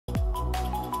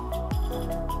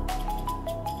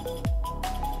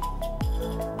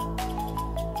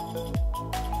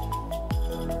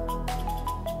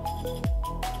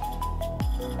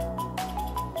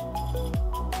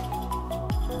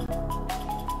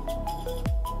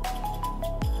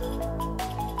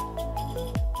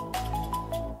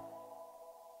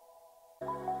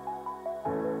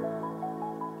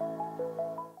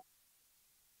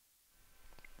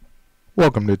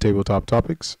Welcome to Tabletop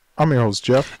Topics. I'm your host,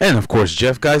 Jeff. And of course,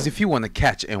 Jeff, guys, if you want to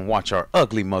catch and watch our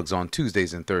ugly mugs on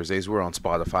Tuesdays and Thursdays, we're on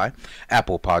Spotify,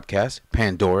 Apple Podcasts,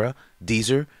 Pandora,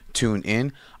 Deezer,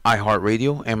 TuneIn,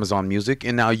 iHeartRadio, Amazon Music,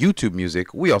 and now YouTube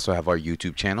Music. We also have our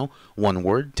YouTube channel, one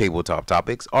word, Tabletop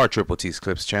Topics, our Triple T's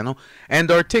Clips channel,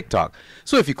 and our TikTok.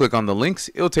 So if you click on the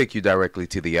links, it'll take you directly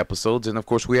to the episodes. And of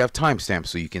course, we have timestamps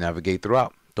so you can navigate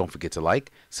throughout. Don't forget to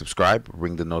like, subscribe,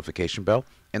 ring the notification bell,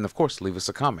 and of course, leave us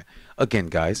a comment. Again,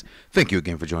 guys, thank you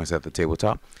again for joining us at the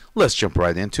tabletop. Let's jump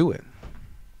right into it.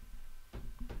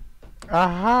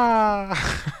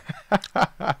 Aha!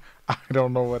 I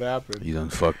don't know what happened. You done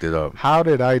fucked it up. How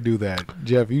did I do that?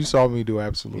 Jeff, you saw me do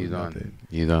absolutely nothing.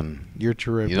 You're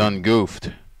terrific. You done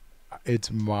goofed. It's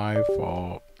my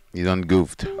fault. You done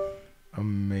goofed.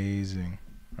 Amazing.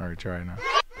 All right, try it now.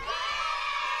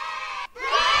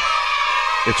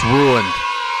 It's ruined.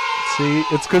 See,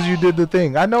 it's because you did the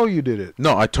thing. I know you did it.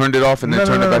 No, I turned it off and then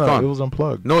turned it back on. It was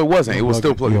unplugged. No, it wasn't. It was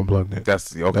still plugged. You unplugged it.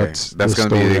 That's okay. That's going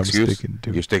to be the excuse.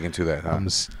 You're sticking to that, huh? I'm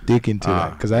sticking to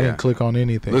that because I didn't click on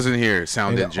anything. Listen here,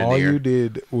 sound engineer. All you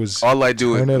did was all I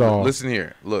do turn is it off. Listen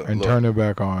here. Look. Turn it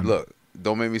back on. Look.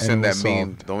 Don't make me send that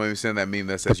meme. Don't make me send that meme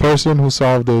that says the person who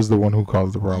solved it is the one who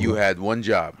caused the problem. You had one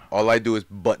job. All I do is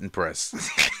button press.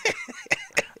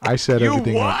 I set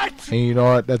everything what? up. And you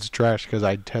know what? That's trash because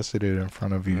I tested it in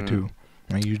front of you too.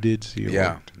 And you did see it.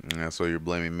 Yeah. Worked. Yeah, so you're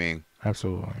blaming me.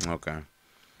 Absolutely. Okay.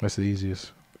 That's the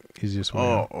easiest way.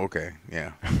 Oh, okay.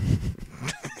 Yeah.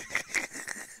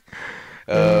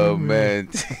 Oh, man.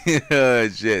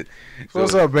 Shit. So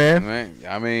what's up, man?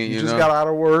 I mean, you just got out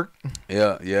of work.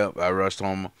 Yeah. I rushed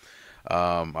home.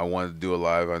 I wanted to do a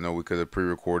live. I know we could have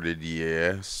pre-recorded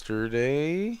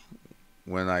yesterday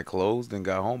when I closed and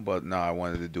got home, but no, I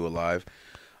wanted to do a live.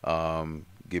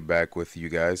 Get back with you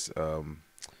guys.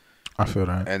 I feel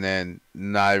that. And then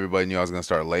not everybody knew I was gonna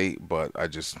start late, but I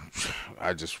didn't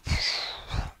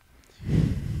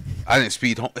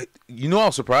speed home. You know, I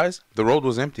was surprised. The road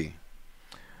was empty.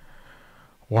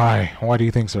 Why? Why do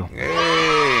you think so? Hey,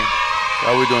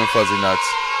 how we doing, Fuzzy Nuts?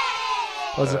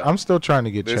 I'm still trying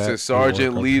to get. This is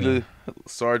Sergeant Leader,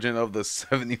 Sergeant of the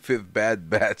 75th Bad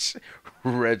Batch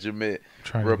Regiment,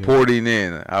 reporting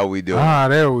in. How we doing? Ah,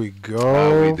 there we go.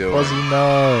 How we doing? Fuzzy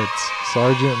Nuts,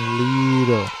 Sergeant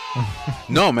Leader.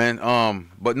 No, man.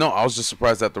 But no, I was just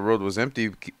surprised that the road was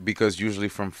empty because usually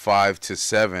from 5 to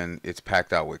 7 it's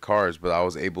packed out with cars. But I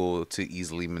was able to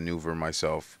easily maneuver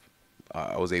myself.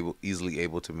 I was easily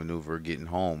able to maneuver getting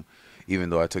home, even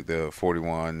though I took the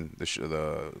 41,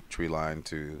 the tree line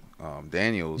to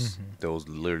Daniels. There was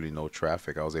literally no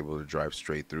traffic. I was able to drive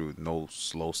straight through, no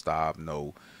slow stop,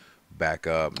 no back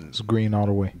up. It's green all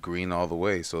the way. Green all the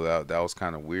way. So that was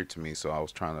kind of weird to me. So I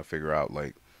was trying to figure out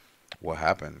like what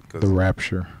happened. The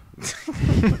Rapture.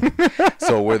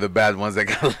 So we're the bad ones that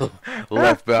got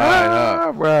left behind,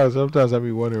 huh? Bro, sometimes I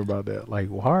be wondering about that. Like,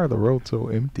 why are the roads so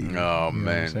empty? Oh, you know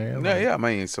man. Yeah, I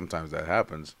mean, sometimes that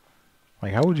happens.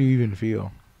 Like, how would you even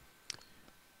feel?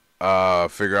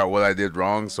 Figure out what I did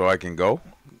wrong so I can go.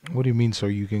 What do you mean so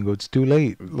you can go? It's too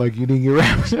late. Like, you didn't get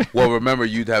raptured. Well, remember,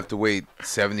 you'd have to wait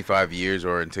 75 years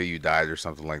or until you died or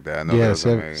something like that. I know yeah,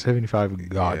 75 years.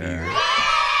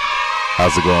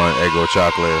 How's it going, Eggo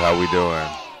Chocolate? How we doing?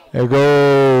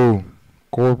 Eggo.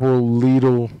 Corporal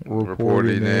Lidl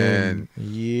reporting in.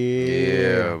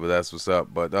 Yeah, but that's what's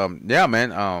up. But, yeah,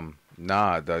 man,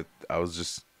 it was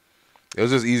just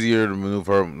easier to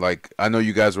maneuver. Like, I know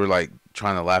you guys were, like,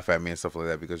 trying to laugh at me and stuff like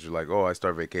that because you're like, oh, I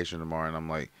start vacation tomorrow. And I'm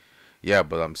like, yeah,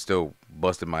 but I'm still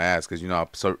busting my ass because, you know,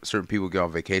 certain people get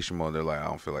on vacation mode. They're like, I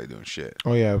don't feel like doing shit.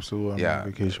 Oh, yeah, absolutely. I'm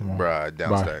on vacation mode. Bruh, I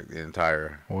downstacked the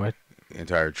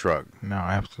entire truck. No,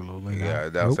 absolutely not. Yeah,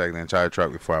 downstacked the entire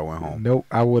truck before I went home. Nope,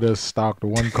 I would have stocked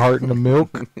 1 carton of milk.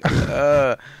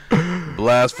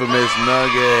 Blasphemous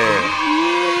Nugget.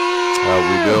 How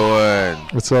we doing?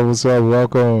 What's up?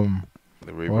 Welcome.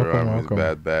 The Reaper Army's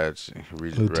Bad Batch.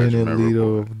 Lieutenant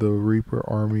Leader of the Reaper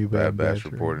Army Bad Batch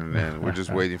reporting in. We're just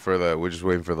waiting for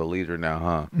the leader now,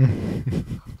 huh?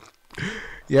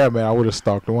 Yeah, man, I would have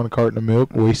stocked 1 carton of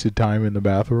milk, wasted time in the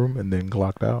bathroom, and then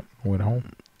clocked out, went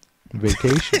home.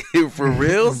 Vacation. For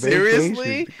real?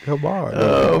 Seriously? Come on.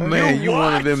 Oh, man, you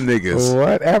one of them niggas.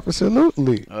 What?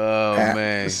 Absolutely. Oh,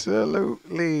 man.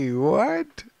 Absolutely.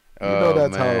 What? You know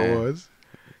that's how it was.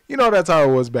 You know that's how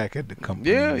it was back at the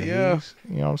company. Yeah. You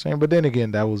know what I'm saying? But then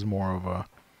again, that was more of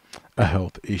a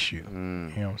health issue. You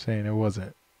know what I'm saying? It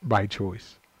wasn't by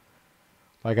choice.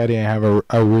 Like I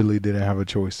really didn't have a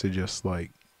choice to just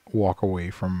like walk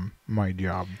away from my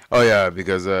job. Oh yeah,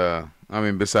 because I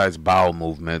mean besides bowel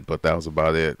movement, but that was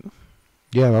about it.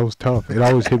 Yeah, that was tough. It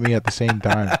always hit me at the same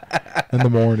time in the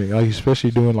morning, like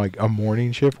especially doing like a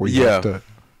morning shift where you have to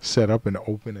set up and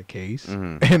open a case,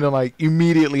 and then like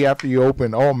immediately after you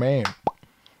open, oh man,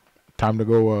 time to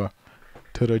go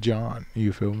to the John.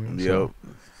 You feel me? Yep. So,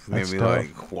 made me tough.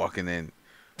 like walking in.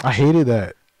 I hated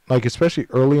that, like especially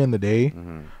early in the day,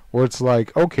 where it's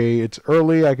like, okay, it's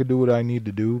early, I could do what I need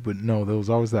to do, but no, there was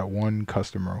always that one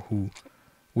customer who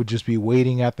would just be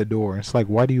waiting at the door. It's like,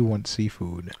 why do you want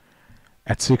seafood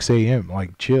at 6 a.m.?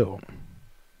 Like, chill.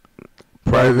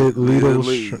 Private Little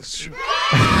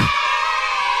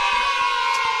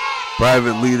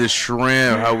Private Leader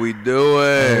Shrimp, how we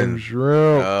doing?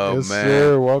 Shrimp. Oh, yes, man.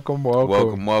 sir. Welcome.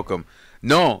 Welcome.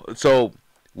 No, so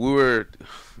we were,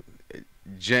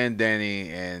 Jen, Danny,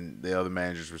 and the other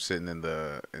managers were sitting in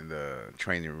the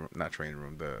training room, not training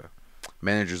room, the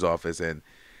manager's office, and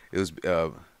it was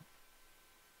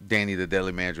Danny, the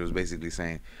deli manager, was basically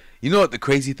saying, you know what the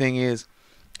crazy thing is?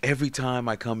 Every time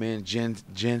I come in,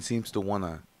 Jen seems to want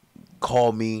to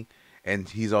call me, and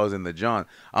he's always in the John.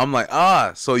 I'm like,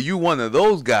 so you one of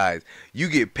those guys. You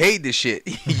get paid to shit.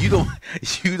 you don't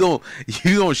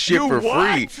shit for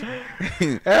free.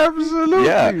 Absolutely.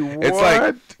 Yeah. What? It's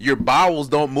like your bowels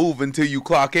don't move until you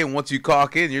clock in. Once you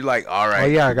clock in, you're like, all right. Oh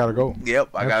yeah, I gotta go. Yep,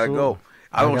 I gotta go.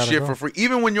 I don't shit for free.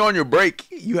 Even when you're on your break,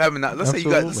 you haven't. Let's say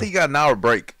you got an hour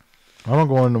break. I don't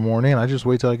go in the morning. I just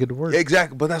wait till I get to work.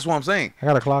 Exactly, but that's what I'm saying. I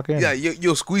gotta clock in. Yeah,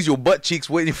 you'll squeeze your butt cheeks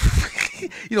waiting.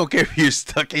 You don't care if you're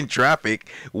stuck in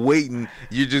traffic waiting.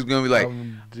 You're just gonna be like,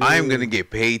 I'm gonna get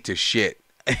paid to shit.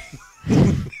 I'm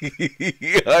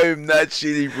not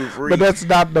shitting for free. But that's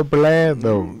not the plan,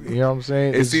 though. You know what I'm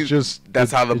saying? It's just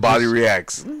that's how the body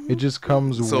reacts. It just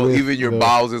comes. So with even your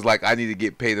bowels is like, I need to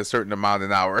get paid a certain amount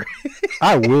an hour.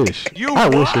 I wish. I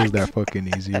wish it was that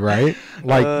fucking easy, right?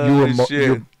 Like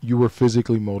you were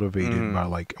physically motivated by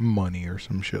like money or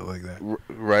some shit like that,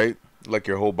 right? Like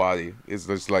your whole body is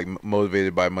just like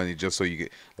motivated by money, just so you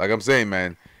get. Like I'm saying,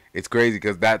 man, it's crazy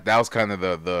because that was kind of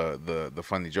the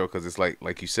funny joke, because it's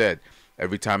like you said,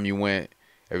 every time you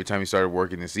started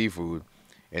working in seafood,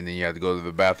 and then you had to go to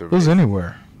the bathroom. It was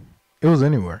anywhere.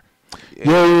 Yeah.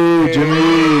 Yo,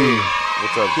 Jimmy.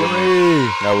 What's up, Jimmy?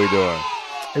 How we doing?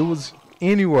 It was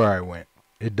anywhere I went.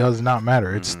 It does not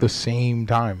matter. It's the same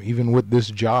time. Even with this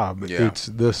job, it's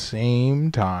the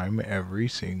same time every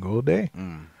single day.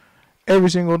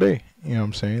 Every single day. You know what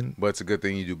I'm saying? But it's a good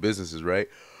thing you do businesses, right?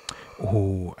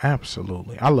 Oh,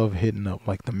 absolutely. I love hitting up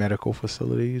like the medical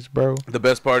facilities, bro. The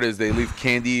best part is they leave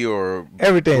candy or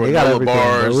everything. They got everything,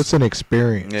 bro. It's an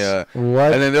experience. Yeah.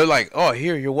 What? And then they're like, oh,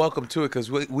 here, you're welcome to it because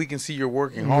we can see you're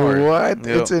working hard. What?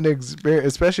 Yep. It's an experience.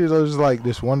 Especially there's like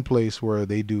this one place where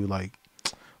they do like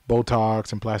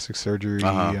Botox and plastic surgery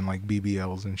and like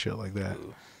BBLs and shit like that.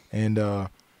 And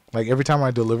like every time I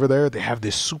deliver there, they have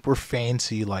this super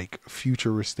fancy like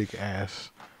futuristic ass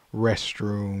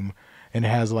restroom. And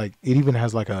it even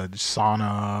has like a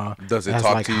sauna. Does it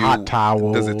talk to you? Hot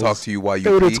towels. Does it talk to you while you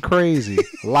Dude, pee? It's crazy.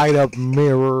 Light up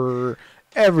mirror,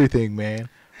 everything, man.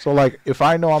 So like, if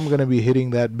I know I'm gonna be hitting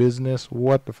that business,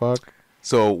 what the fuck?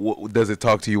 So does it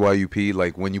talk to you while you pee?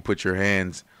 Like when you put your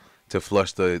hands to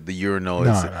flush the urinal,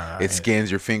 it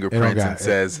scans your fingerprints and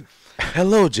says,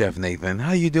 "Hello, Jeff Nathan.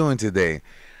 How you doing today?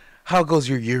 How goes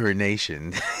your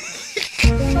urination?"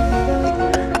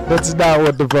 That's not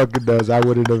what the fuck it does. I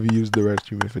wouldn't have used the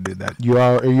restroom if it did that. You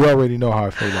already know how I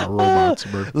feel about robots,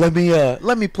 bro. Let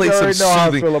me play some soothing. How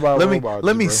I feel about robots,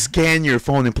 let me bro. scan your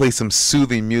phone and play some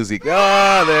soothing music.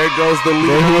 There goes the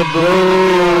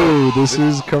leader. This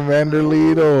is Commander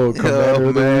Lido, Commander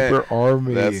of the Reaper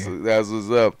Army. That's what's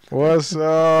up. What's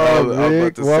up,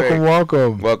 Vic?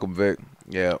 Welcome, Vic.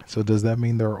 Yeah. So does that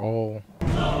mean they're all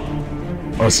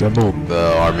assembled?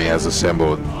 The army has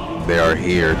assembled. They are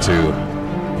here to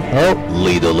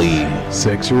lead the lead.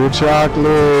 Sexual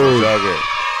chocolate.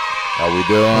 How we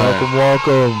doing?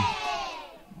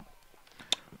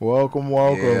 Welcome.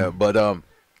 Yeah, but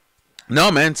no,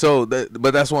 man. So,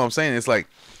 but that's what I'm saying. It's like,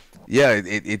 yeah,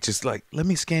 it just like, let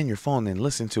me scan your phone and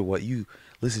listen to what you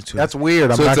listen to. That's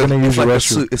weird. I'm not gonna use the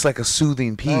restroom. It's like a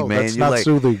soothing pee, man. That's not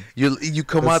soothing. You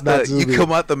come out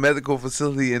the medical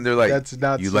facility and they're like, that's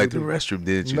not you soothing. Like the restroom,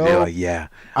 didn't you? No, they're like, yeah.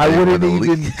 I wouldn't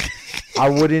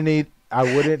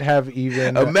have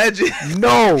even imagine.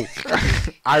 No,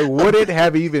 I wouldn't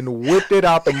have even whipped it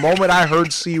out the moment I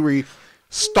heard Siri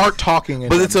start talking.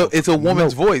 But it's a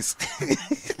woman's voice.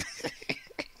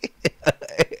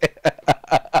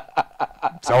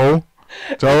 So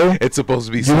it's supposed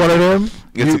to be. You one of them?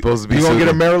 It's supposed to be. You gonna get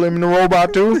a Marilyn Monroe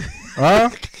robot too? Huh?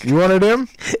 You one of them?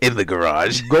 In the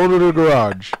garage. Go to the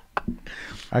garage.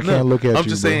 I can't look at you. I'm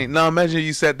just saying. No, imagine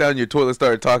you sat down, your toilet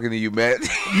started talking to you, man.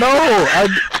 No,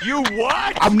 you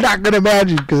what? I'm not gonna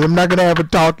imagine because I'm not gonna have a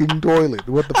talking toilet.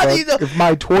 What the fuck? You know? If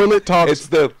my toilet talks,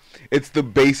 It's the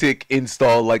basic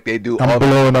install like they do. I'm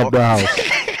blowing up the house.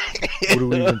 What are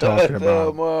we even talking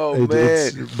about? Oh,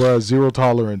 It's bro, zero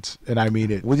tolerance, and I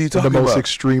mean it. What are you in talking the most about?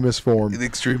 extremist form.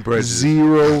 Extreme prejudice.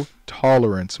 Zero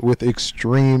tolerance with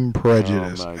extreme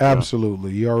prejudice. Oh, my God.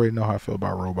 Absolutely. You already know how I feel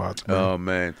about robots, man. Oh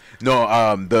man,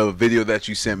 no. The video that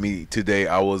you sent me today,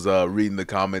 I was reading the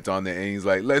comments on it, and he's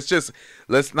like,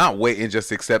 let's not wait and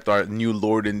just accept our new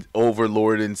Lord and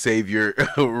Overlord and Savior,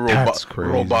 That's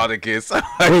crazy. Roboticus.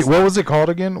 Wait, what was it called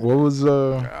again? What was I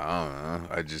don't know.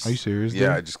 I just. Are you serious? Yeah,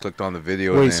 dude? I just clicked on the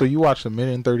video. Wait, and so you watched a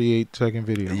 1:38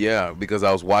 video? Yeah, because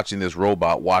I was watching this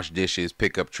robot wash dishes,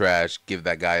 pick up trash, give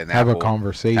that guy an Have apple. a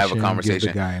conversation. Have a conversation.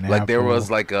 Give the guy an like there apple,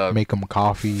 was like a make him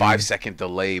coffee. 5-second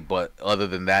delay, but other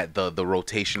than that, the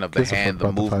rotation of the Gives a hand, fuck the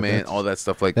about the 5 movement, minutes. all that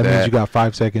stuff like That that. means you got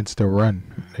 5 seconds to run.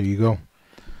 There you go.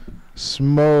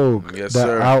 Smoke. Yes, that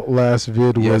sir. Outlast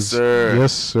vid was. Yes, sir.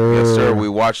 Yes, sir. Yes, sir. We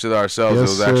watched it ourselves. Yes,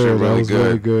 it was actually sir. really That was good.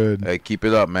 really good. Hey, keep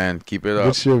it up, man. Keep it Good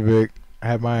up. shit, Vic. I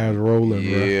had my ass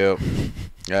rolling, bro. Yep.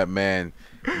 Yeah, man.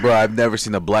 Bro, I've never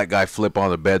seen a black guy flip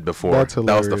on a bed before. That's That was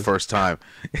the hilarious. first time.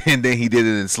 And then he did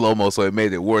it in slow-mo, so it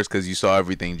made it worse because you saw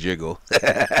everything jiggle.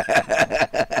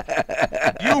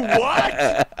 You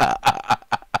what?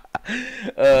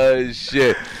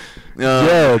 Shit.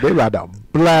 Yo, they about to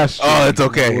blast you. Oh, it's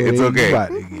okay. boy. It's You okay. about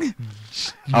to get-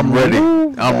 I'm ready.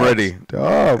 Ooh, I'm ready.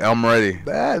 Tough. I'm ready.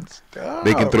 That's tough.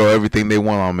 They can throw everything they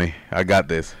want on me. I got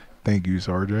this. Thank you,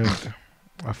 Sergeant.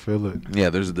 I feel it. Yeah,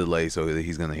 there's a delay, so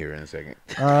he's going to hear it in a second.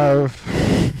 No,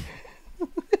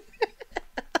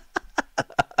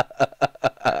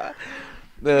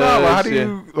 but how do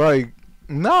you like?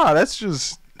 Nah,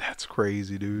 that's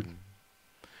crazy, dude.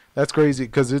 That's crazy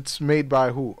because it's made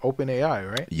by who? OpenAI,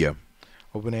 right? Yeah.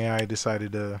 OpenAI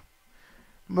decided to,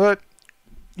 but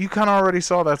you kind of already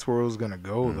saw that's where it was gonna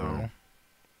go, though.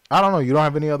 I don't know. You don't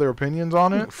have any other opinions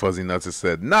on it? Fuzzy Nuts has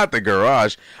said, not the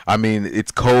garage. I mean,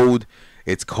 it's cold.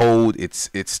 It's cold. It's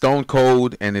stone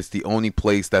cold, and it's the only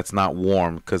place that's not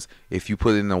warm. Because if you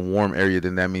put it in a warm area,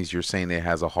 then that means you're saying it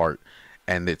has a heart,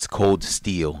 and it's cold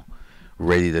steel,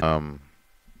 ready to. Are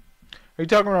you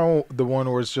talking about the one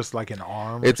where it's just like an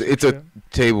arm? It's a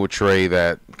table tray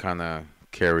that kind of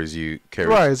carries.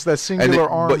 Right. It's that singular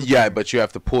arm. But yeah, but you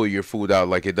have to pull your food out.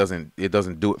 Like it doesn't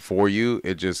do it for you.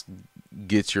 It just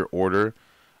gets your order.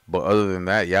 But other than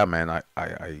that, yeah, man, I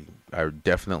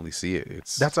definitely see it.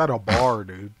 That's at a bar,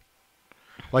 dude.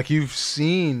 Like you've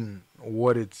seen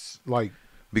what it's like.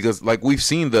 Because like we've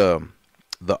seen the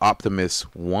Optimus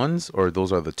 1s, or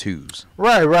those are the 2s.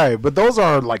 Right. But those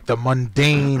are like the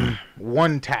mundane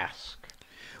one task.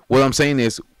 What I'm saying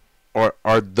is, are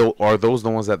those the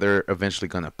ones that they're eventually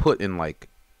gonna put in like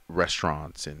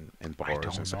restaurants and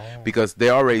bars and stuff? Because they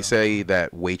already say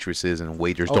that waitresses and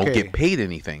waiters don't get paid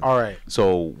anything. All right.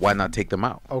 So why not take them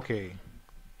out? Okay.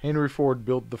 Henry Ford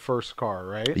built the first car,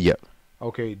 right? Yep.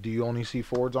 Okay. Do you only see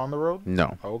Fords on the road?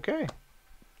 No. Okay.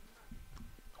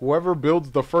 Whoever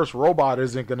builds the first robot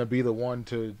isn't going to be the one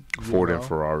to Ford and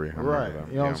Ferrari. I remember Right. that.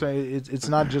 You know what I'm saying? It's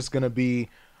not just going to be,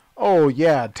 oh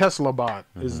yeah, Tesla bot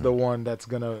is the one that's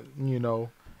going to,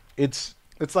 it's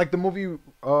like the movie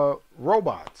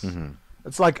Robots.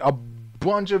 It's like a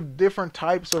bunch of different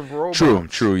types of robots.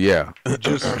 True, yeah.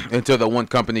 Just until the one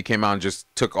company came out and just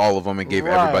took all of them and gave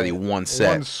everybody one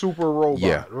set. One super robot.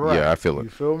 Yeah, right. yeah, I feel it. You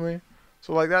feel me?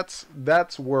 So like that's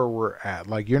where we're at.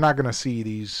 Like you're not gonna see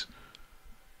these.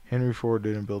 Henry Ford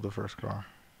didn't build the first car.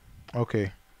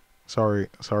 Okay, sorry,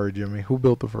 Jimmy. Who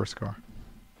built the first car?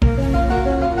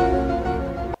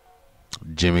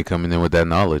 Jimmy coming in with that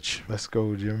knowledge. Let's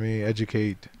go, Jimmy.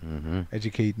 Educate me.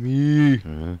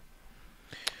 Mm-hmm.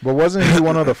 But wasn't he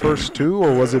one of the first two,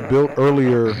 or was it built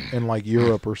earlier in like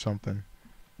Europe or something?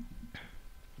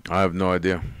 I have no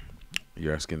idea.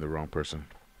 You're asking the wrong person.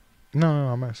 No,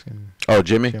 I'm asking. Oh,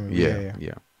 Jimmy? Yeah.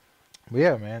 Yeah. But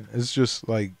yeah, man, it's just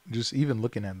like even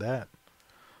looking at that,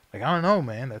 like I don't know,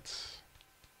 man. It's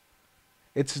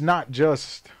not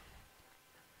just.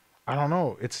 I don't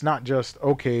know. It's not just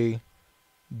okay.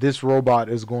 This robot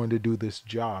is going to do this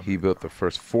job. He built the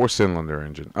first 4-cylinder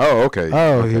engine. Oh, okay.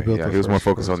 Oh, okay. he built. Yeah, the he was more first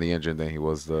focused person. on the engine than he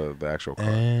was the actual car.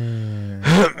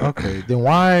 Okay, then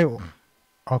why?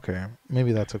 Okay,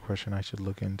 maybe that's a question I should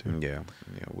look into. Yeah,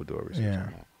 we'll do a research Yeah. on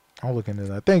that. I'll look into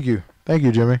that. Thank you,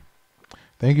 Jimmy.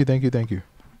 Thank you.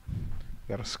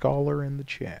 Got a scholar in the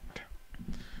chat.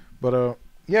 But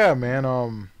yeah, man.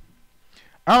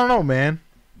 I don't know, man.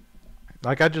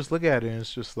 Like I just look at it and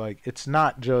it's just like it's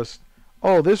not just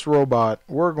oh, this robot,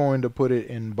 we're going to put it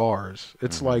in bars.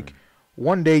 It's like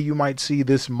one day you might see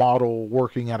this model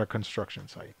working at a construction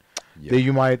site. Yeah. Then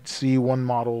you might see one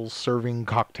model serving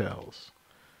cocktails.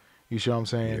 You see what I'm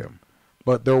saying? Yeah.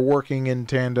 But they're working in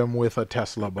tandem with a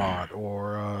Tesla bot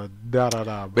or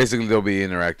da-da-da. Basically, they'll be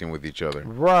interacting with each other.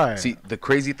 Right. See, the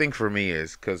crazy thing for me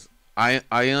is because I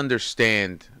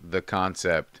understand the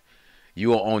concept. You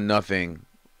will own nothing,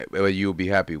 but you'll be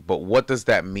happy. But what does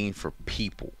that mean for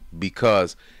people?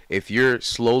 Because if you're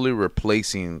slowly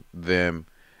replacing them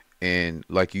in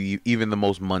like even the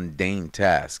most mundane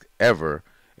task ever,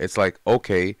 it's like,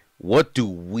 okay, what do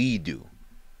we do?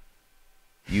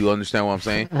 You understand what I'm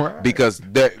saying? Right. Because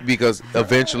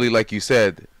eventually, like you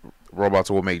said,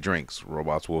 robots will make drinks.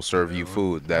 Robots will serve you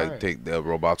food.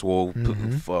 Robots will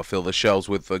fill the shelves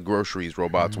with groceries.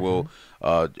 Robots will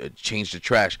change the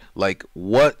trash. Like,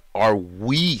 what are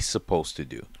we supposed to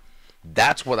do?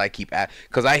 That's what I keep at.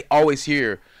 Because I always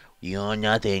hear, you own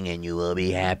nothing and you will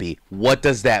be happy. What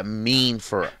does that mean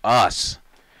for us?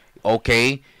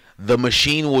 Okay? The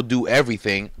machine will do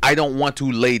everything. I don't want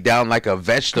to lay down like a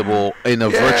vegetable in a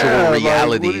virtual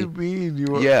reality. Like, what do you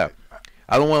mean? Yeah.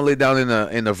 I don't want to lay down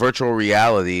in a virtual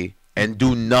reality and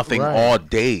do nothing all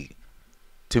day.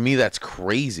 To me, that's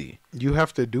crazy. You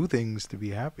have to do things to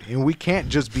be happy. And we can't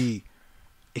just be,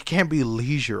 it can't be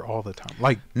leisure all the time.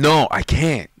 Like, no, I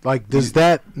can't. Like, does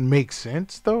that make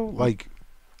sense, though? Like,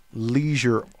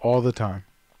 leisure all the time.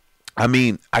 I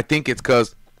mean, I think it's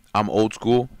because I'm old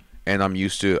school and I'm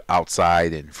used to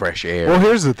outside and fresh air. Well,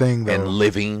 here's the thing, though. And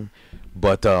living.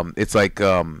 But it's like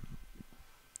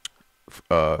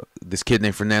this kid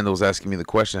named Fernando was asking me the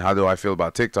question, how do I feel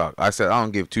about TikTok? I said, I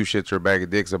don't give two shits or a bag of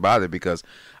dicks about it because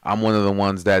I'm one of the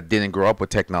ones that didn't grow up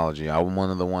with technology. I'm one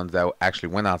of the ones that actually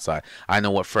went outside. I know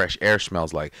what fresh air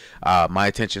smells like. My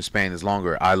attention span is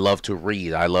longer. I love to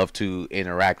read. I love to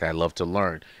interact. I love to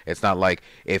learn. It's not like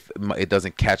if it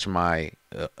doesn't catch my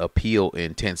appeal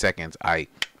in 10 seconds, I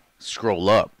scroll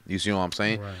up. You see what I'm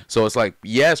saying? Right. So it's like,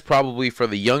 yes, probably for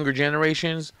the younger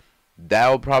generations,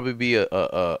 that'll probably be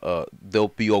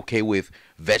they'll be okay with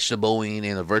vegetabling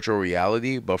in a virtual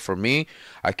reality. But for me,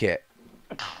 I can't.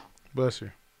 Bless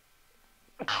you.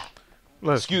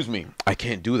 Excuse me. I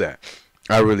can't do that.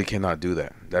 I really cannot do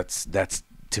that. That's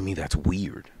to me, that's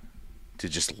weird. To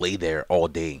just lay there all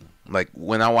day. Like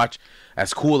when I watch,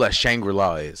 as cool as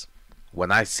Shangri-La is,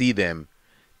 when I see them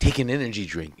take an energy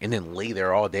drink and then lay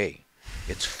there all day,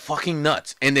 it's fucking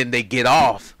nuts. And then they get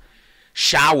off,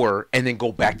 shower, and then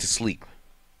go back to sleep.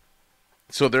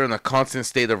 So they're in a constant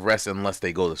state of rest unless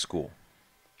they go to school.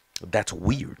 That's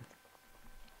weird.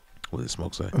 What did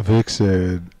Smoke say? Vic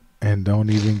said, and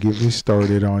don't even get me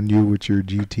started on you with your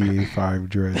GTA 5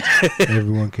 dreads.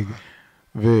 Everyone can...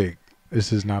 Vic,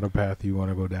 this is not a path you want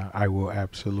to go down. I will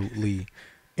absolutely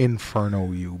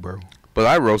inferno you, bro. But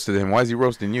I roasted him. Why is he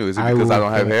roasting you? Is it because I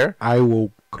don't have hair? I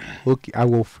will cook. I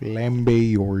will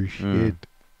flambe your shit.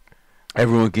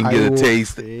 Everyone can get a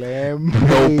taste.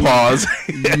 No pause.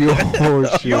 Your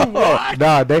shit.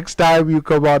 Nah, next time you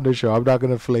come on the show, I'm not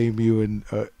gonna flame you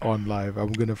on live.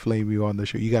 I'm gonna flame you on the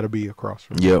show. You gotta be across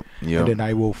from me. Yep. And then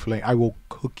I will flame. I will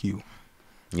cook you.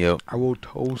 Yep. I will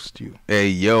toast you. Hey,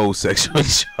 yo, sexual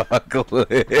chocolate.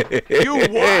 You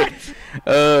what?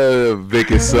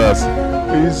 Vic is sus.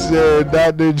 He said,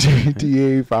 not the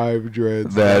GTA 5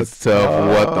 dreads. That's tough.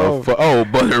 What the fuck? Oh,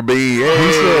 Butterbean.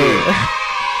 Hey.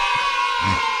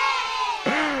 He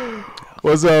said,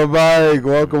 what's up, Mike?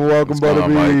 Welcome,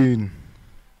 Butterbean.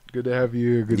 Good to have you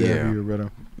here. Good to have you here,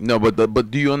 brother. No,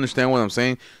 but do you understand what I'm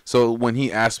saying? So when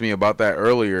he asked me about that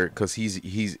earlier, because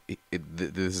this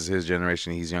is his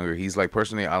generation, he's younger. He's like,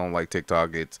 personally, I don't like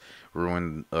TikTok. It's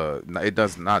ruined. It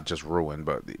does not just ruin,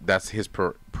 but that's his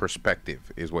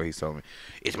perspective is what he's telling me.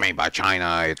 It's made by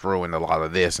China. It's ruined a lot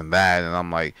of this and that, and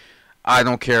I'm like, I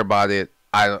don't care about it.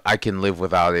 I can live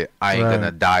without it. I ain't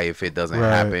gonna die if it doesn't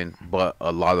happen. But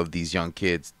a lot of these young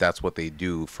kids, that's what they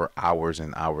do for hours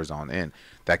and hours on end.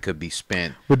 That could be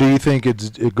spent. But do you think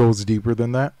it goes deeper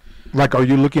than that? Like, are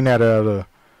you looking at it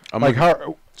at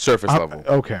surface level?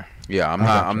 Okay. Yeah,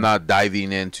 I'm not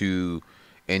diving into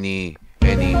any.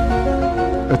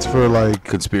 It's for like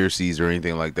conspiracies or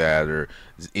anything like that, or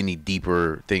any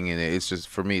deeper thing in it. It's just,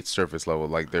 for me, it's surface level.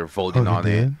 Like, they're voting on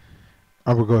it.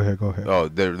 Oh, well, go ahead. Oh,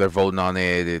 they're voting on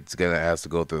it. It's has to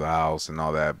go through the House and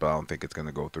all that, but I don't think it's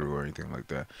gonna go through or anything like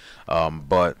that.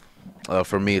 But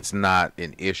For me, it's not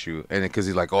an issue. And because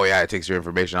he's like, oh yeah, it takes your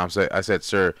information. I said,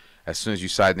 sir, as soon as you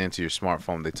signed into your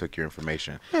smartphone, they took your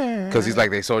information. Because he's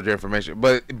like, they sold your information.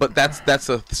 But that's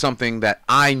something that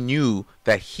I knew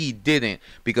that he didn't,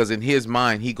 because in his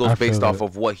mind, he goes based off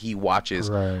of what he watches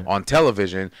on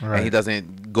television, and he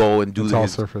doesn't go and do it's all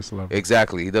surface level.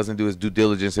 Exactly. He doesn't do his due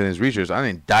diligence and his research. I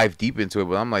didn't dive deep into it,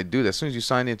 but I'm like, dude, as soon as you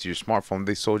signed into your smartphone,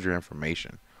 they sold your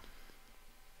information.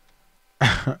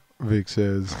 Vic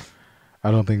says, I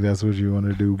don't think that's what you want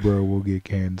to do, bro. We'll get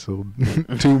canceled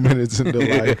 2 minutes into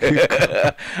life.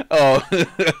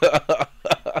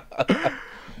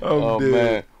 Oh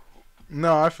man.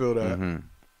 No, I feel that. Mm-hmm.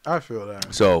 I feel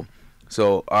that.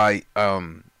 So I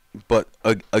but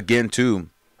again too,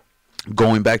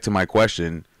 going back to my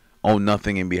question, own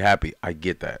nothing and be happy. I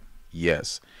get that.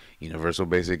 Yes. Universal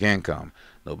basic income.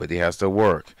 Nobody has to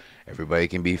work. Everybody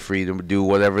can be free to do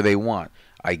whatever they want.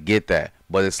 I get that.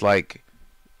 But it's like,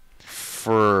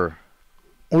 for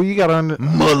you gotta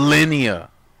millennia,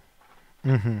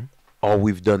 all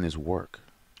we've done is work.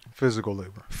 Physical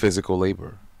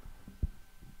labor.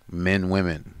 Men,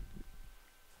 women,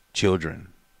 children.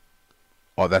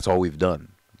 That's all we've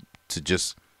done. To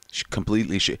just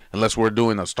completely unless we're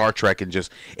doing a Star Trek and just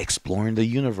exploring the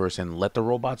universe and let the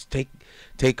robots take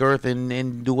Earth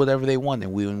and do whatever they want,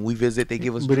 and when we visit, they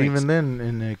give us but drinks. Even then,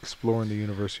 in exploring the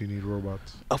universe, you need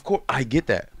robots. Of course, I get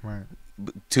that. Right.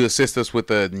 To assist us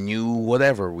with a new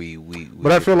whatever we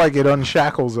But I feel like it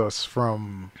unshackles us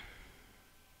from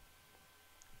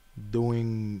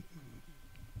doing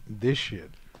this shit.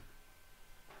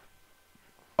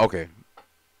 Okay.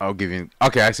 I'll give you.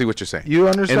 Okay, I see what you're saying. You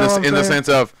understand? In the sense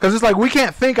of, because it's like we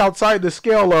can't think outside the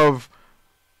scale of,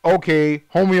 okay,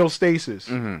 homeostasis.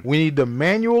 Mm-hmm. We need to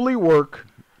manually work,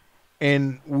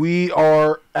 and we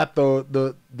are at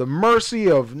the mercy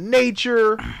of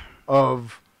nature,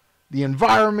 of the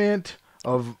environment,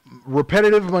 of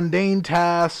repetitive, mundane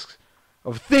tasks,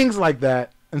 of things like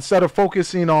that. Instead of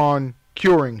focusing on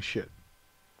curing shit.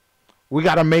 We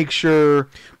got to make sure.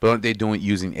 But aren't they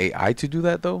using AI to do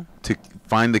that, though? To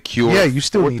find the cure? Yeah, you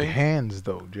still need hands,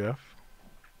 though, Jeff.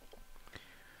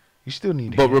 You still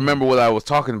need hands. But remember what I was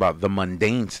talking about, the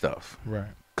mundane stuff. Right.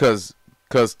 Because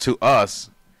to us,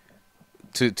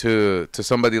 to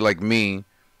somebody like me,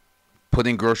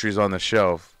 putting groceries on the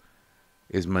shelf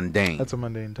is mundane. That's a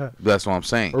mundane task. That's what I'm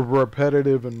saying. A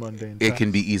repetitive and mundane task. It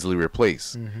can be easily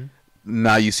replaced. Mm-hmm.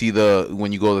 Now you see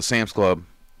when you go to Sam's Club,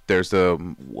 there's the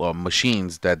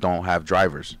machines that don't have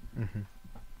drivers. Mm-hmm.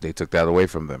 They took that away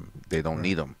from them. They don't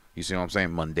need them. You see what I'm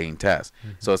saying? Mundane tasks.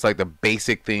 Mm-hmm. So it's like the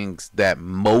basic things that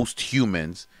most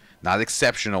humans, not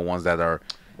exceptional ones that are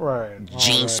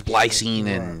gene splicing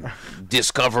and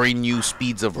discovering new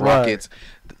speeds of rockets,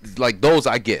 like those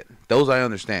I get. Those I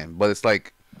understand. But it's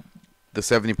like the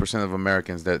 70% of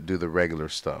Americans that do the regular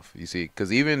stuff, you see,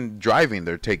 because even driving,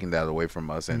 they're taking that away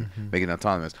from us and making it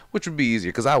autonomous, which would be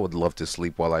easier, because I would love to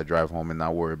sleep while I drive home and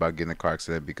not worry about getting a car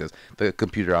accident, because the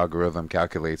computer algorithm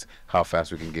calculates how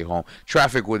fast we can get home.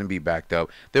 Traffic wouldn't be backed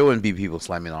up. There wouldn't be people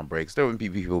slamming on brakes. There wouldn't be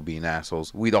people being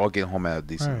assholes. We'd all get home at a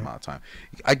decent amount of time.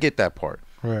 I get that part.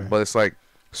 Right. But it's like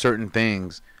certain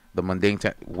things, the mundane,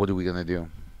 what are we going to do?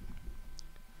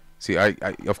 See, I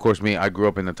of course, I grew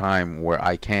up in a time where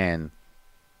I can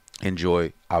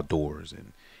enjoy outdoors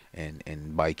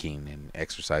and biking and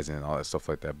exercising and all that stuff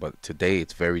like that. But today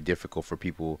it's very difficult for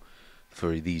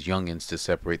these youngins to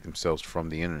separate themselves from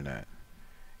the internet.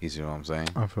 You see what I'm saying?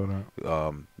 I feel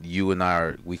that. You and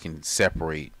I we can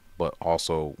separate, but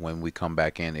also when we come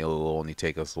back in, it'll only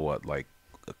take us like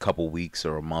a couple weeks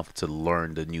or a month to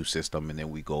learn the new system, and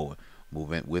then we go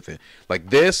move in with it.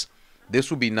 Like this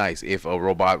would be nice if a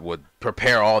robot would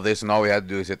prepare all this and all we had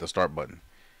to do is hit the start button.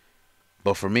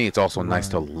 But for me, it's also nice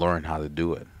to learn how to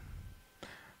do it.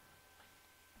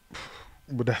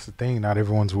 But that's the thing. Not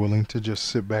everyone's willing to just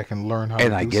sit back and learn how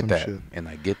to do some shit. And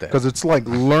I get that. Because it's like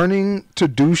learning to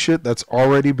do shit that's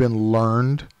already been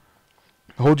learned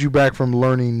holds you back from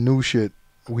learning new shit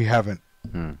we haven't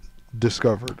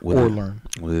discovered or learned.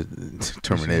 With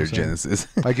Terminator Genesis.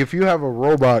 Like if you have a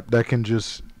robot that can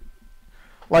just...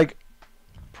 Like,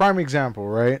 prime example,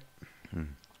 right?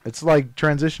 It's like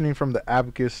transitioning from the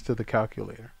Abacus to the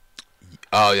calculator.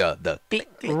 Oh yeah, the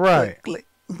click, click, right. click,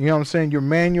 click. You know what I'm saying? You're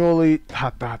manually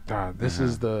This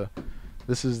is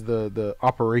the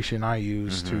operation I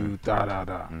use to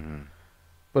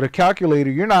But a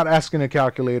calculator, you're not asking a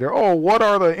calculator, oh, what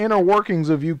are the inner workings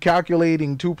of you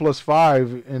calculating 2 +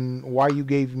 5 and why you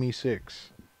gave me 6?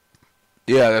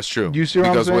 Yeah, that's true. You see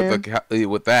what I'm saying? Because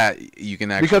with that, you can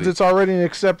actually... Because it's already an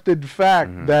accepted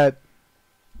fact that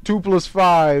 2 +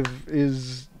 5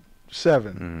 is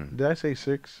 7. Did I say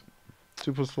 6?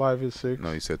 2 plus 5 is 6.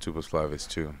 No, you said 2 plus 5 is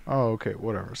 2. Oh, okay,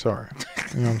 whatever. Sorry.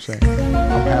 You know what I'm saying? I'm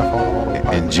half on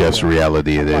autopilot. In just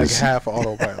reality, it I'm is. like half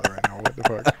autopilot right now. What the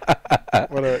fuck?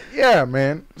 But yeah,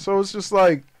 man. So it's just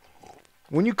like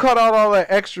when you cut out all that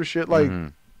extra shit, like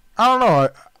I don't know.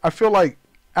 I feel like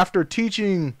after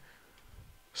teaching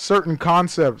certain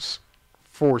concepts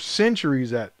for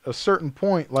centuries, at a certain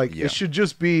point, like it should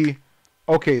just be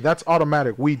okay. That's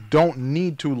automatic. We don't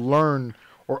need to learn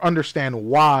or understand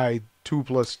why 2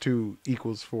 plus 2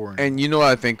 equals 4. And you know what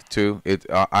I think too?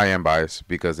 I am biased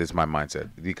because it's my mindset.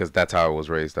 Because that's how I was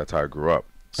raised. That's how I grew up.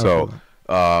 So,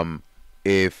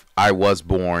 if I was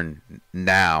born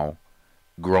now,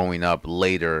 growing up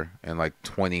later in like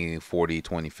 2040,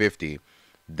 2050,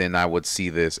 then I would see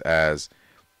this as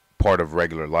part of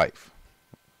regular life.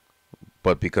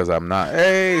 But because I'm not,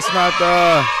 hey, it's not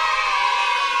the.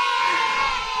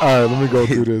 All right, let me go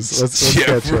through this. Let's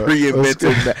catch up. All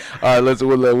right,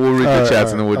 we'll read the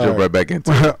chats and then we'll jump right back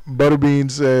into it.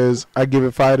 Butterbean says, I give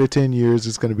it 5 to 10 years.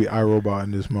 It's going to be iRobot in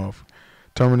this month.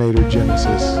 Terminator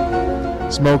Genesis.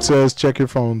 Smoke says, check your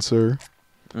phone, sir.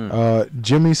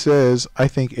 Jimmy says, I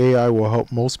think AI will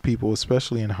help most people,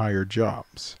 especially in higher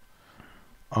jobs.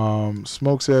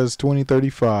 Smoke says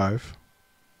 2035.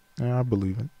 Yeah, I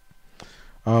believe it.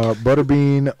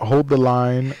 Butterbean, hold the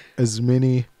line.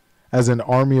 As an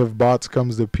army of bots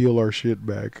comes to peel our shit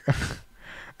back.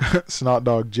 Snot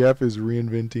Dog Jeff is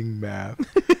reinventing math.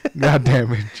 God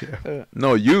damn it, Jeff.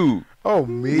 No, you. Oh,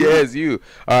 me? Yes, you.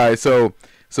 All right, so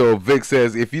Vic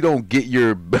says, if you don't get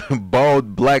your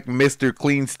bald black Mr.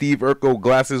 Clean Steve Urkel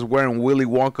glasses wearing Willy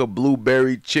Wonka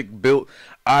blueberry chick built,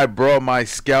 I brought my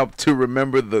scalp to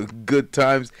remember the good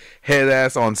times head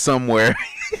ass on somewhere.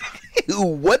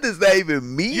 What does that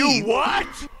even mean? You what?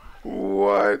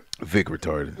 What? Vic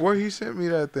retarded. Where he sent me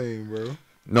that thing, bro?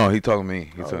 No, he told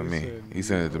me. He told me. He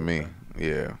sent it to me.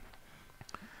 Yeah.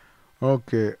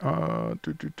 Okay.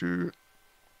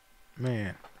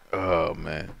 Man. Oh,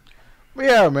 man. But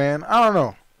yeah, man. I don't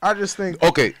know. I just think.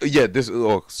 Okay. Yeah.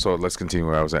 So let's continue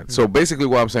where I was at. So basically,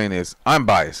 what I'm saying is, I'm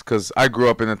biased because I grew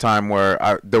up in a time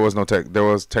where there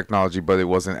was technology, but it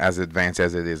wasn't as advanced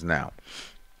as it is now.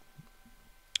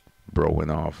 Bro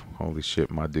went off. Holy shit,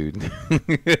 my dude.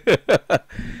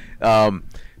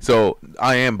 So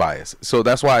I am biased. So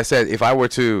that's why I said if I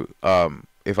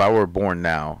were born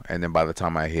now and then by the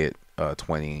time I hit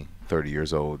 20, 30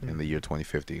 years old in the year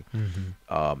 2050,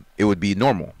 it would be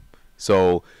normal.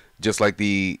 So just like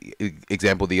the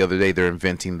example the other day, they're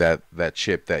inventing that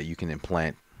chip that you can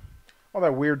implant. Oh,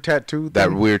 that weird tattoo thing?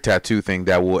 That weird tattoo thing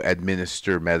that will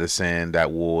administer medicine,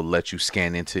 that will let you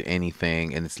scan into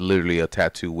anything, and it's literally a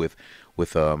tattoo with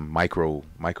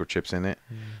microchips in it.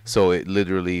 So it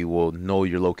literally will know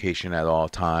your location at all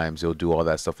times. It'll do all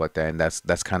that stuff like that, and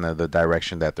that's kind of the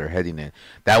direction that they're heading in.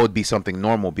 That would be something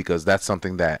normal because that's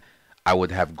something that I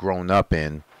would have grown up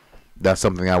in. That's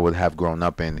something I would have grown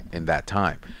up in that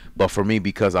time. But for me,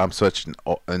 because I'm such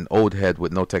an old head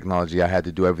with no technology, I had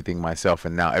to do everything myself,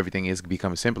 and now everything is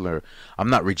becoming simpler. I'm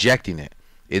not rejecting it.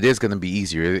 It is going to be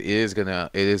easier. It is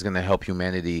gonna help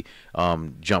humanity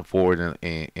jump forward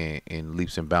in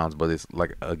leaps and bounds. But it's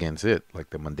like against it,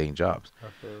 like the mundane jobs.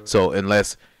 So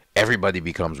unless everybody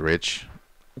becomes rich,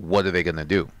 what are they gonna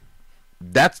do?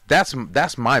 That's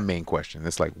my main question.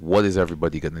 It's like, what is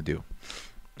everybody gonna do?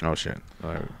 Oh shit!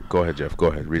 All right. Go ahead, Jeff. Go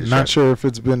ahead. Read it. Not sure if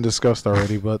it's been discussed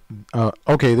already, but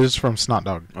okay, this is from Snot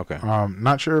Dog. Okay.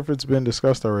 Not sure if it's been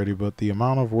discussed already, but the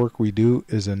amount of work we do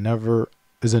is a newer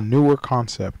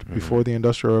concept. Before the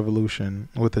Industrial Revolution,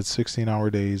 with its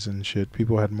 16-hour days and shit,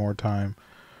 people had more time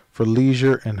for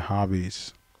leisure and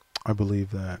hobbies. I believe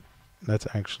that. That's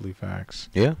actually facts.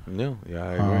 Yeah. No. Yeah.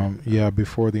 I agree. Yeah,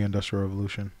 before the Industrial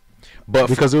Revolution, But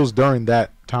because it was during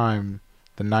that time.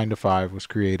 The 9 to 5 was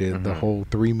created. The whole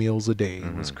 3 meals a day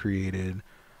was created.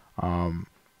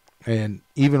 And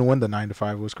even when the 9 to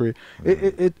 5 was created,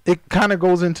 it kind of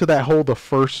goes into that whole the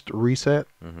first reset.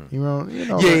 You know.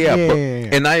 Yeah.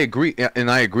 And I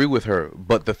agree with her.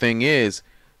 But the thing is,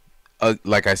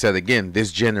 like I said again,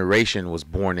 this generation was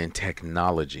born in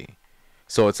technology.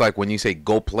 So it's like when you say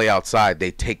go play outside, they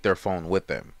take their phone with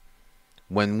them.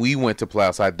 When we went to play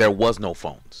outside, there was no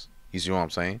phones. You see what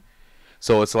I'm saying?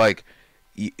 So it's like,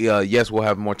 yes, we'll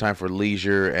have more time for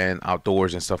leisure and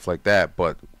outdoors and stuff like that.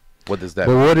 But what does that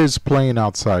mean? But what is playing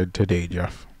outside today,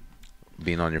 Jeff?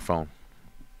 Being on your phone.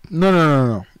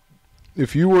 No.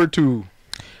 If you were to,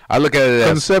 I look at it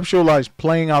as conceptualize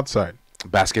playing outside.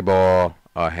 Basketball,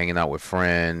 hanging out with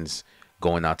friends,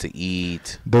 going out to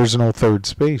eat. There's no third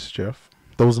space, Jeff.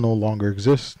 Those no longer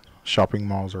exist. Shopping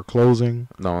malls are closing.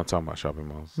 No, I'm talking about shopping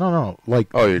malls. No.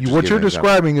 Like, what you're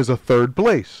describing is a third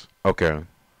place. Okay.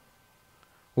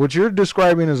 What you're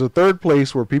describing is a third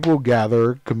place where people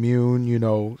gather,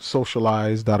 commune,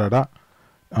 socialize, da da da.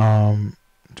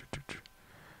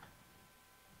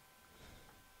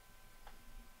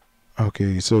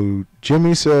 Okay, so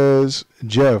Jimmy says,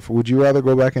 Jeff, would you rather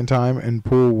go back in time and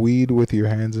pull weed with your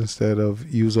hands instead of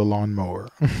use a lawnmower?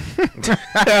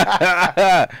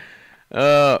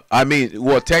 I mean,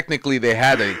 well, technically they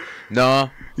had a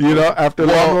after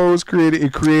lawnmower was created,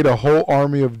 it created a whole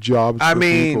army of jobs. I for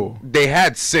mean, people. they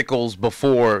had sickles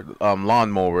before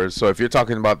lawnmowers. So if you're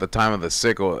talking about the time of the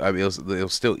sickle, I mean, it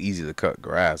was still easy to cut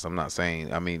grass. I'm not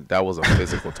saying. I mean, that was a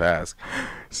physical task.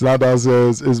 Snowdog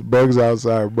says it's bugs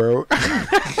outside, bro.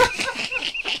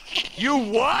 You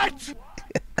what?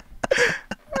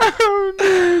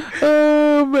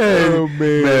 Oh man.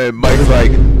 Man, Mike's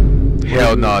like,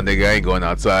 hell no, nigga, I ain't going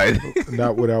outside.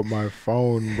 Not without my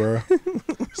phone, bro.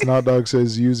 Snowdog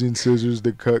says using scissors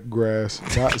to cut grass,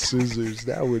 not scissors.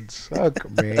 That would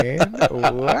suck, man.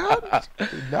 What?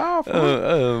 Nah,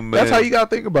 man. That's how you gotta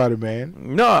think about it, man.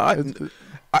 No, I,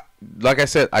 like I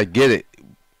said, I get it.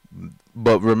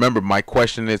 But remember, my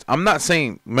question is, I'm not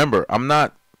saying. Remember, I'm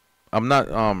not. I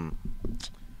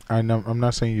know. I'm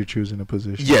not saying you're choosing a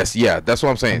position. Yes, yeah, that's what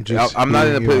I'm saying. I'm not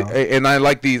in a position, and I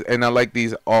like these, these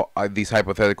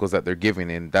hypotheticals that they're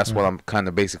giving, and that's what I'm kind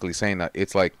of basically saying. That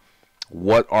it's like,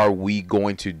 what are we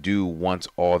going to do once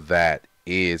all that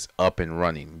is up and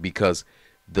running? Because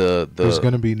there's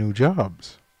going to be new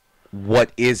jobs.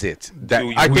 What is it? That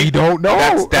we don't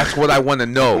know. That's what I want to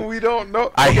know. We don't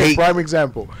know. I hate prime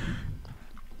example.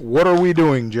 What are we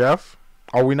doing, Jeff?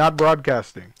 Are we not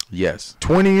broadcasting? Yes.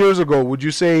 20 years ago, would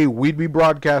you say we'd be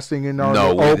broadcasting in our...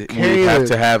 No, we'd have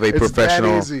to have a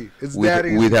professional... It's that easy. It's that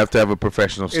easy. We'd have to have a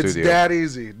professional studio. It's that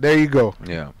easy. There you go.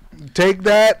 Yeah. Take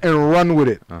that and run with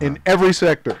it in every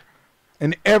sector,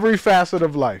 in every facet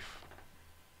of life.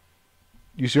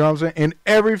 You see what I'm saying? In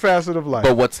every facet of life.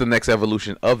 But what's the next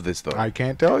evolution of this, though? I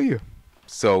can't tell you.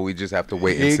 So we just have to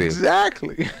wait and see.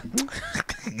 Exactly.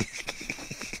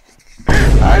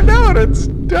 I know, that's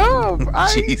dumb.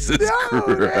 Jesus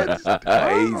Christ. That's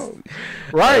dumb.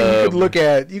 Right,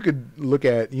 you could look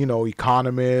at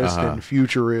economists and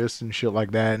futurists and shit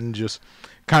like that, and just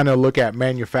kind of look at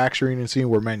manufacturing and seeing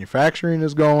where manufacturing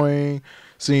is going,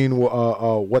 seeing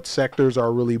what sectors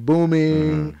are really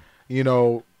booming,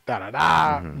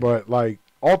 But like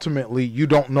ultimately, you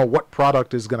don't know what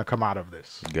product is going to come out of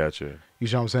this. Gotcha. You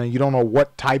see what I'm saying? You don't know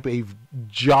what type of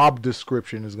job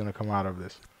description is going to come out of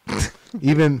this.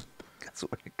 Even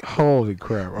holy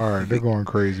crap! All right, they're going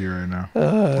crazy right now.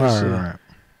 All right.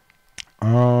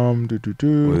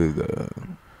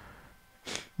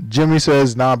 Jimmy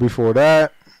says nah. Before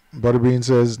that, Butterbean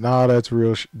says nah. That's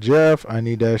real, Jeff. I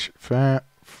need that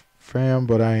fam,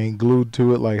 but I ain't glued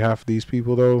to it like half of these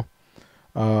people though.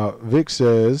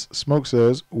 Smoke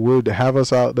says would have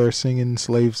us out there singing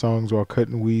slave songs while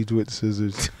cutting weeds with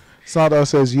scissors. Sada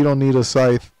says you don't need a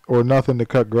scythe or nothing to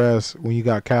cut grass when you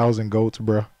got cows and goats,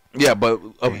 bro. Yeah, but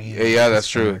yeah, that's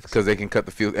true because they can cut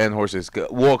the field and horses.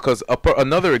 Well, because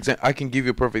another example, I can give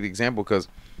you a perfect example because,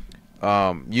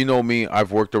 you know me,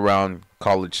 I've worked around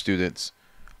college students.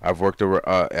 I've worked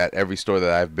at every store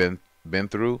that I've been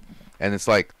through, and it's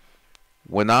like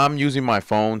when I'm using my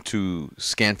phone to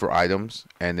scan for items,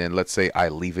 and then let's say I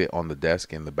leave it on the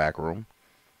desk in the back room.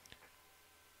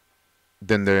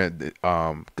 Then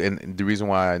and the reason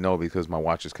why I know because my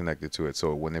watch is connected to it,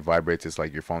 so when it vibrates, it's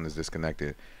like your phone is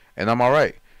disconnected, and I'm all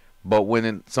right. But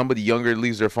when somebody younger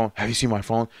leaves their phone, have you seen my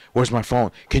phone? Where's my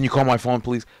phone? Can you call my phone,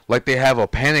 please? Like they have a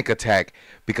panic attack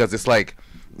because it's like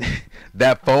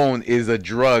that phone is a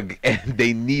drug and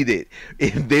they need it.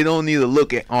 If they don't need to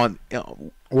look at on.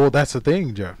 Well, that's the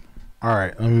thing, Jeff. All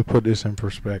right, let me put this in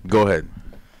perspective. Go ahead.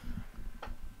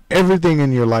 Everything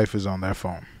in your life is on that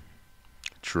phone.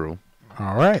 True.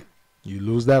 All right. You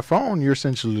lose that phone, you're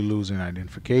essentially losing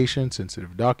identification,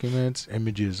 sensitive documents,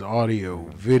 images, audio,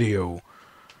 video.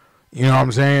 You know what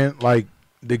I'm saying? Like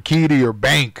the key to your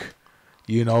bank,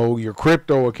 your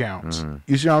crypto accounts.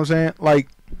 You see what I'm saying? Like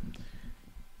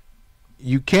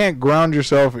you can't ground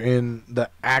yourself in the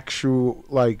actual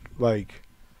like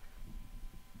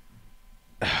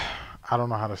I don't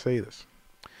know how to say this.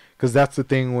 Because that's the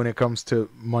thing when it comes to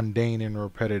mundane and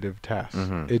repetitive tasks.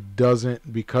 It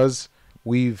doesn't, because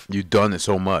you've done it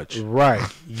so much. Right.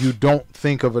 You don't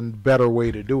think of a better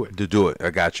way to do it. I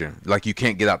got you. Like you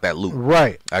can't get out that loop.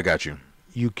 Right. I got you.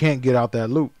 You can't get out that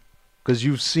loop. Because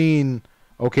you've seen,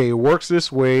 okay, it works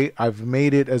this way. I've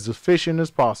made it as efficient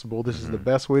as possible. This is the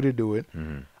best way to do it.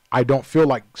 I don't feel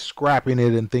like scrapping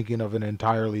it and thinking of an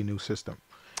entirely new system.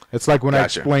 It's like when I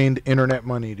explained internet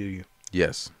money to you.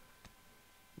 Yes.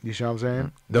 You see what I'm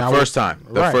saying? The first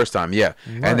time, yeah.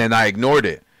 Right. And then I ignored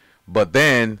it. But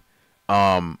then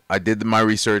I did my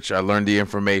research. I learned the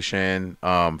information,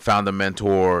 found a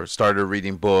mentor, started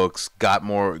reading books, got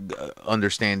more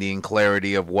understanding,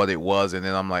 clarity of what it was. And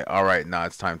then I'm like, all right, now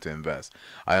it's time to invest.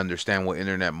 I understand what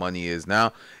internet money is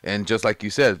now. And just like you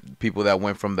said, people that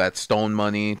went from that stone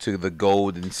money to the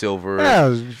gold and silver.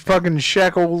 Yeah, fucking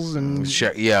shekels and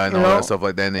and all that stuff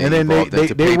like that. And then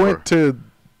they went to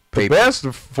the best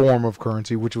form of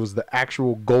currency, which was the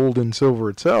actual gold and silver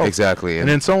itself. Exactly. And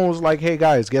then someone was like, hey,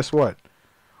 guys, guess what?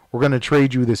 We're going to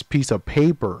trade you this piece of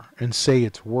paper and say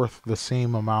it's worth the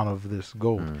same amount of this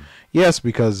gold. Yes,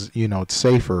 because, it's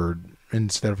safer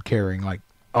instead of carrying like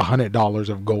 $100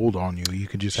 of gold on you. You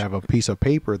could just have a piece of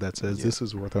paper that says this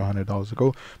is worth $100 of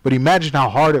gold. But imagine how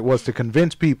hard it was to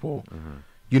convince people,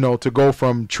 to go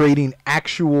from trading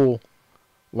actual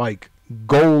like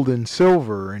gold and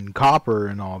silver and copper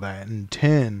and all that and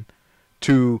tin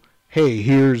to, hey,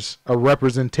 here's a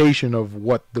representation of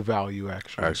what the value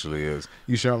actually is.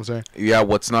 You see what I'm saying? Yeah,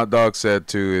 what Snot Dog said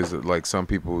too is like some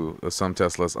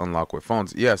Teslas unlock with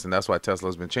phones. Yes, and that's why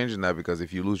Tesla's been changing that, because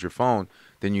if you lose your phone,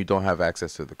 then you don't have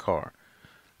access to the car.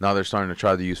 Now they're starting to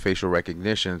try to use facial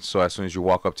recognition, so as soon as you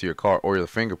walk up to your car or your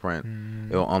fingerprint,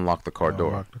 it'll unlock the car door.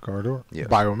 Unlock the car door. Yes.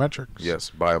 Biometrics.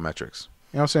 Yes, biometrics.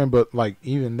 You know what I'm saying? But like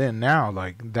even then now,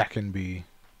 like that can be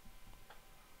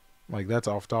like, that's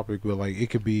off topic, but like it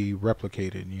could be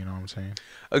replicated, you know what I'm saying?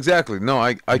 Exactly. No,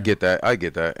 I get that. I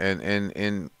get that.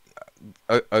 And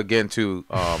again too,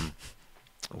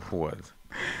 what?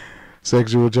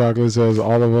 Sexual Chocolate says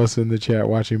all of us in the chat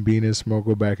watching Bean and Smoke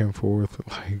go back and forth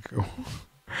like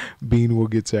Bean will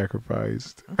get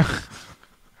sacrificed.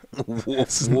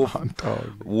 Woof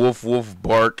woof woof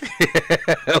bark.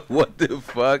 What the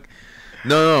fuck?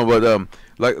 No, but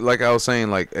like I was saying,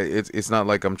 like it's not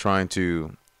like I'm trying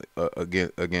to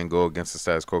again go against the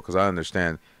status quo, because I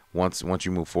understand once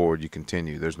you move forward, you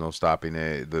continue. There's no stopping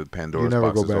it. The Pandora's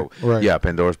box is open. Right. Yeah,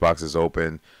 Pandora's box is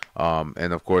open.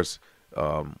 And of course,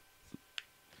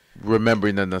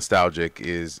 remembering the nostalgic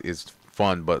is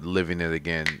fun, but living it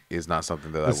again is not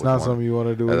something that something you want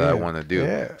to do. That I want to do.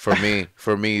 Yeah. For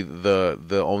me,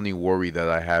 the only worry that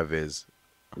I have is,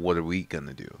 what are we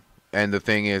gonna do? And the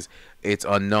thing is, it's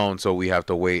unknown, so we have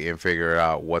to wait and figure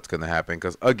out what's gonna happen.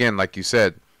 Because again, like you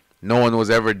said, no one was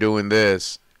ever doing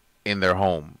this in their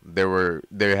home.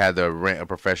 They had to rent a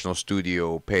professional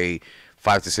studio, pay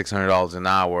 $500 to $600 an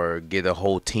hour, get a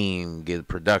whole team, get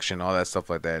production, all that stuff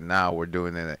like that. Now we're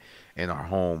doing it in our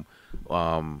home,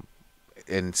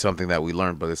 and something that we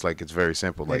learned. But it's like, it's very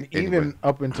simple. Like, and even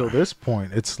up until this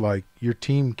point, it's like your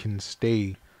team can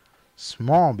stay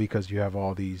small because you have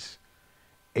all these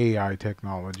AI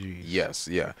technologies. Yes,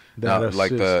 yeah. Now,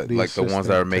 like the ones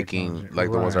that are making the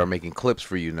ones that are making clips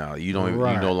for you now. You don't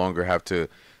you no longer have to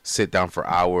sit down for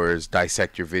hours,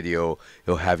 dissect your video.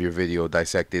 You'll have your video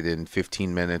dissected in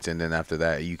 15 minutes, and then after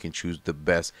that, you can choose the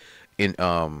best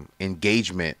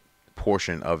engagement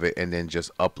portion of it, and then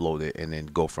just upload it, and then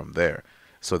go from there.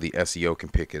 So the SEO can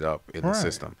pick it up in the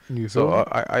system. So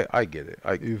I get it.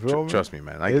 Trust me,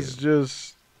 man. It's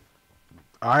just.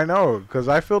 I know, because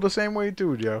I feel the same way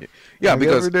too, Joe. Yeah, like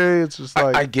because every day it's just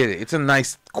like, I get it. It's a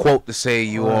nice quote to say,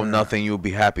 you own nothing, you'll be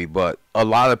happy. But a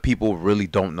lot of people really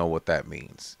don't know what that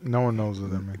means. No one knows what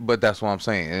that means. But that's what I'm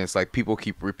saying. And it's like people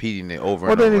keep repeating it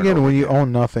over and over. Well, then again, when you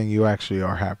own nothing, you actually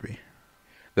are happy.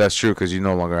 That's true, because you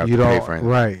no longer have to pay for anything.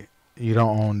 Right. You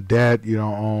don't own debt. You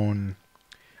don't own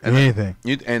anything.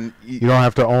 You don't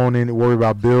have to worry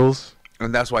about bills.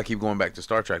 And that's why I keep going back to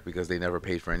Star Trek, because they never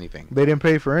paid for anything. They didn't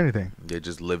pay for anything. They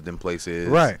just lived in places.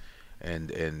 Right.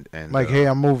 And like, hey,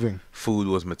 I'm moving. Food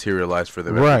was materialized for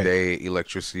them every day.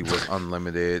 Electricity was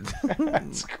unlimited.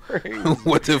 That's crazy.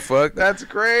 What the fuck? That's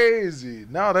crazy.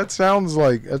 No, that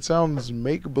sounds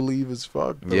make believe as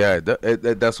fuck. Though. Yeah,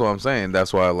 that's what I'm saying.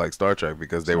 That's why I like Star Trek,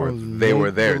 because they were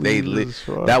there.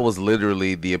 That was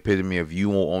literally the epitome of, you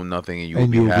won't own nothing and you will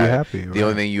be happy. The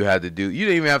only thing you had to do, you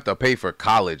didn't even have to pay for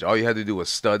college. All you had to do was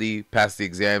study, pass the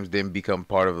exams, then become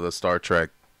part of the Star Trek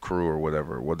crew or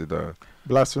whatever. What did the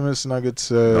Blasphemous Nugget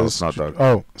says? No, Snot Dog.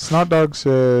 Oh, Snot Dog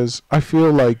says, I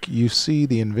feel like you see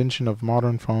the invention of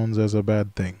modern phones as a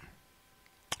bad thing.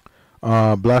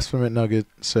 Blasphemous Nugget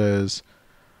says,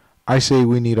 I say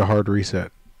we need a hard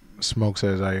reset. Smoke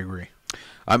says, I agree.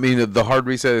 I mean, the hard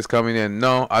reset is coming in.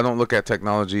 No, I don't look at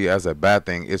technology as a bad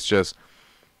thing. It's just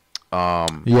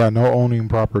yeah, no owning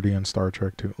property in Star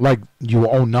Trek too. Like, you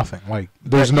own nothing. Like,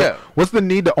 there's what's the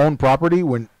need to own property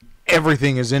when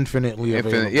everything is infinitely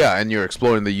available. Yeah, and you're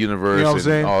exploring the universe. You know what I'm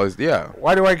saying? All this, yeah.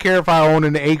 Why do I care if I own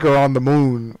an acre on the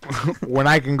moon when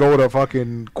I can go to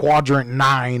fucking quadrant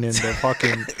 9 in the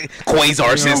fucking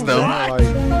quasar system?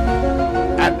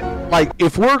 Like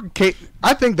if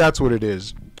I think that's what it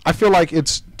is. I feel like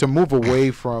it's to move away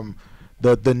from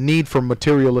the need for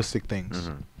materialistic things,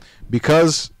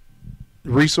 because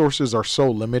resources are so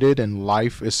limited and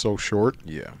life is so short.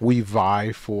 Yeah, we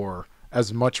vie for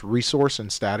as much resource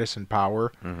and status and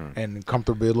power and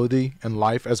comfortability in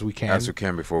life as we can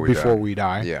before we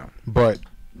die. Yeah. But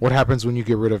what happens when you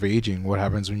get rid of aging? What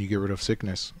happens when you get rid of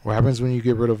sickness? What happens when you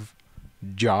get rid of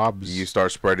jobs? You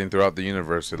start spreading throughout the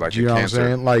universe like you know cancer. What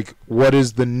I'm saying? Like, what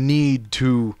is the need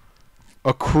to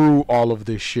accrue all of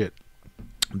this shit?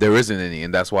 There isn't any,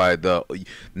 and that's why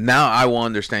now I will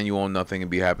understand you own nothing and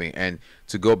be happy. And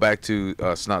to go back to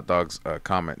Snot Dog's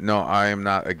comment, no, I am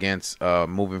not against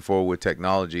moving forward with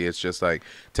technology. It's just like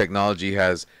technology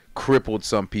has crippled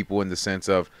some people in the sense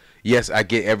of, yes, I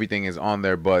get everything is on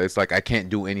there, but it's like I can't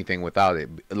do anything without it.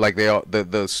 Like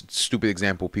the stupid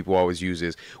example people always use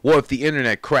is, well, if the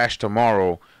internet crashed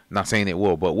tomorrow. Not saying it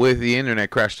will, but with the internet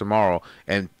crash tomorrow,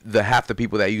 and half the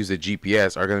people that use the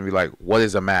GPS are going to be like, what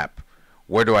is a map?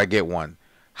 Where do I get one?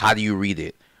 How do you read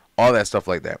it? All that stuff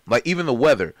like that. Like even the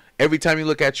weather. Every time you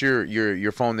look at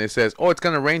your phone, it says, "Oh, it's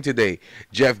gonna rain today."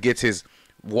 Jeff gets his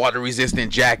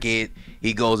water-resistant jacket.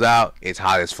 He goes out. It's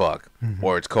hot as fuck,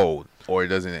 or it's cold, or it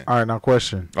doesn't. All right, now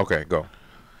question. Okay, go.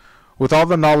 With all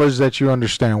the knowledge that you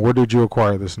understand, where did you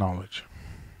acquire this knowledge?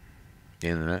 The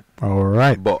internet. All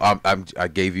right. But I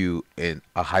gave you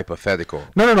a hypothetical.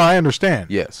 No. I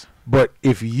understand. Yes. But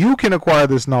if you can acquire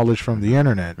this knowledge from the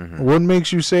internet, what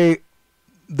makes you say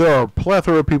there are a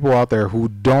plethora of people out there who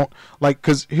don't like?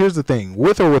 Because here's the thing: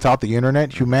 with or without the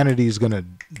internet, humanity is gonna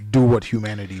do what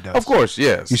humanity does. Of course,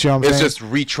 yes. You see what I'm saying? It's just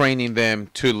retraining them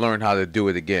to learn how to do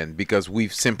it again because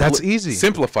we've That's easy.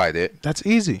 simplified it. That's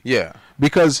easy. Yeah.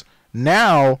 Because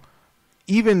now,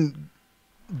 even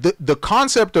the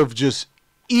concept of just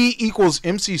E equals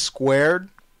MC squared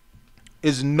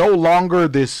is no longer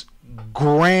this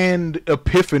grand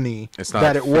epiphany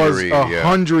that it was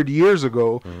 100 years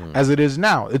ago as it is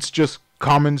now. It's just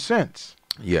common sense.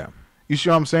 Yeah. You see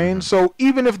what I'm saying? So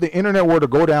even if the internet were to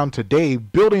go down today,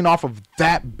 building off of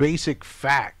that basic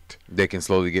fact, they can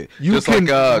slowly get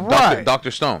like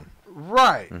Dr. Stone.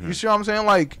 Right. You see what I'm saying?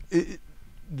 Like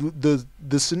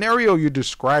the scenario you're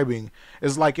describing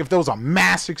is like if there was a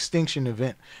mass extinction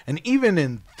event, and even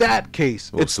in that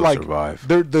case, it's like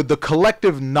the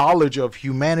collective knowledge of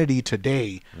humanity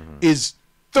today is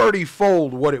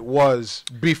 30-fold what it was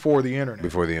before the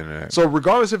internet. So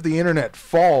regardless if the internet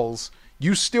falls,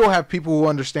 you still have people who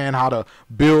understand how to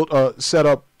build, set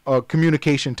up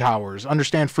communication towers,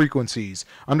 understand frequencies,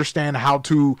 understand how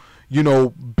to,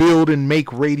 build and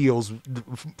make radios,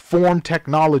 form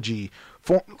technology.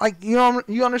 You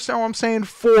understand what I'm saying?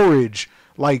 Forage,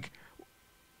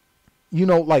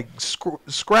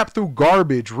 scrap through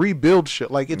garbage, rebuild shit.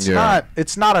 Like it's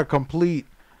not a complete,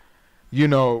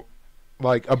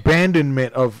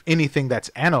 abandonment of anything that's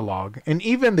analog. And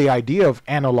even the idea of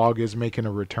analog is making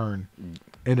a return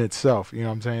in itself. You know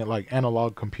what I'm saying? Like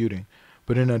analog computing,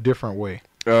 but in a different way.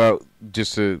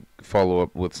 Just to follow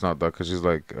up with Snot Dog, because she's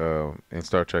like, in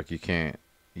Star Trek, you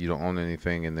don't own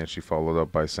anything, and then she followed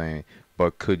up by saying,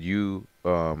 but couldn't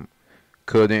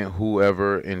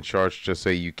whoever in charge just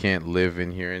say you can't live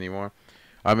in here anymore?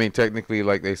 I mean, technically,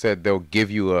 like they said, they'll give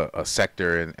you a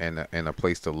sector and a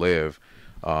place to live.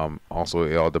 Also,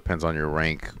 it all depends on your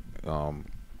rank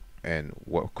and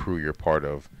what crew you're part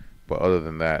of. But other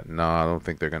than that, no, I don't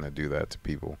think they're going to do that to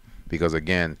people. Because,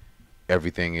 again,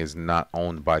 everything is not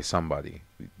owned by somebody.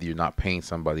 You're not paying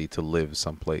somebody to live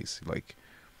someplace. Like,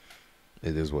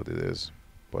 it is what it is.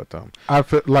 But I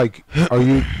feel like, are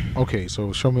you okay?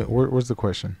 So show me where's the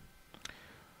question?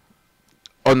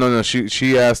 Oh no,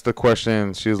 she asked the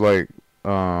question. She was like,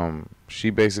 she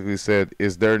basically said,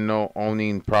 "Is there no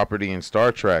owning property in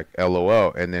Star Trek?"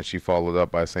 LOL. And then she followed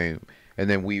up by saying, and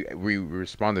then we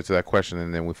responded to that question,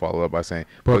 and then we followed up by saying,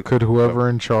 "But could whoever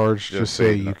in charge just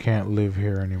say you can't live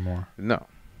here anymore?" No,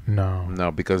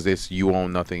 because you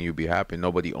own nothing. You be happy.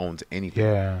 Nobody owns anything.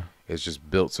 Yeah. It's just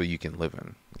built so you can live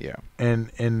in. Yeah.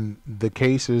 And the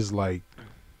case is like,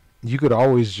 you could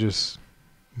always just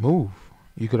move.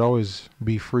 You could always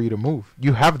be free to move.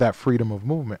 You have that freedom of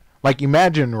movement. Like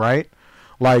imagine, right?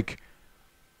 Like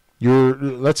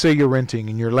let's say you're renting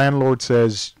and your landlord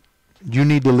says you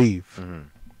need to leave.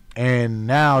 And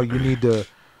now you need to,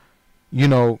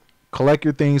 collect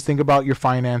your things, think about your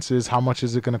finances. How much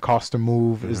is it going to cost to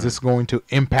move? Mm-hmm. Is this going to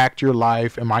impact your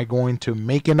life? Am I going to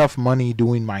make enough money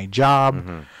doing my job?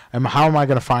 Mm-hmm. And how am I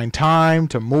going to find time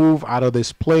to move out of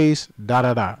this place?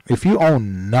 If you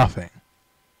own nothing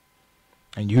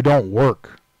and you don't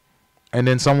work, and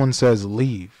then someone says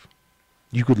leave,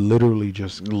 you could literally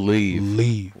just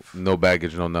leave. No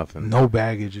baggage, no nothing. No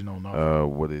baggage, no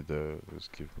nothing. What did this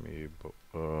give me?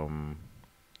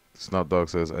 Snout Dog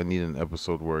says, I need an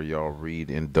episode where y'all read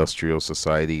Industrial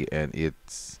Society and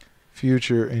its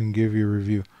future and give your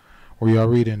review. Where y'all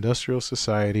read Industrial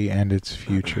Society and its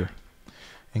future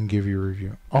and give your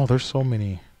review. Oh, there's so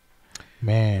many.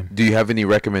 Man. Do you have any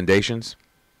recommendations?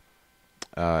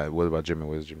 What about Jimmy?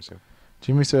 What does Jimmy say?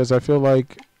 Jimmy says, I feel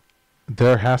like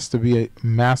there has to be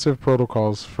massive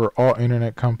protocols for all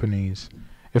internet companies.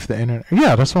 If the internet,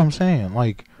 yeah, that's what I'm saying.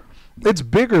 Like, it's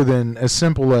bigger than as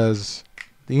simple as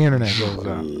the internet goes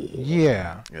out.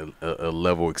 Yeah. A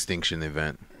level extinction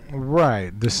event.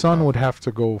 Right. The sun would have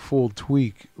to go full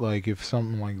tweak, like, if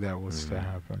something like that was to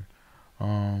happen.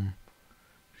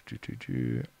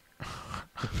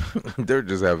 They're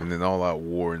just having an all-out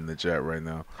war in the chat right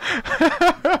now.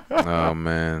 Oh,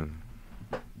 man.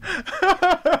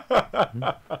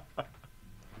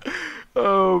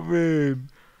 Oh, man.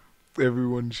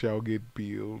 Everyone shall get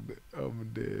peeled. I'm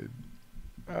dead.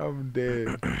 I'm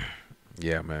dead.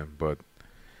 Yeah, man, but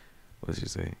what did you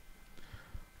say?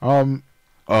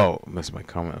 Missed my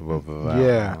comment above that.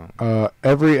 Yeah.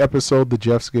 Every episode, the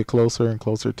Jeffs get closer and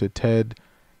closer to Ted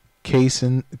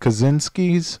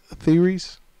Kaczynski's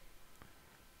theories.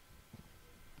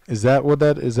 Is that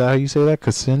how you say that?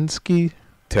 Kaczynski?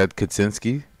 Ted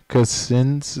Kaczynski?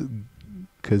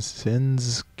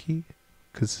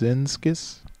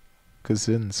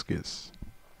 Kaczynskis.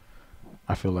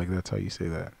 I feel like that's how you say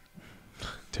that.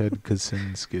 Ted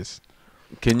Kaczynskis.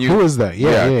 Who is that?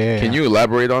 Yeah. Can you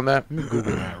elaborate on that? Let me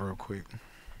Google that real quick.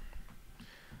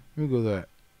 But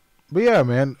yeah,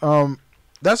 man.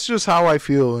 That's just how I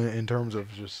feel in terms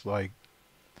of just like,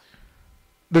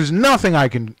 there's nothing I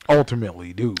can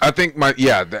ultimately do. I think I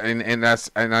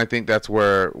think that's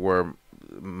where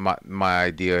my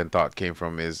idea and thought came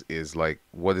from is like,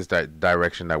 what is that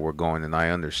direction that we're going? And I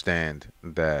understand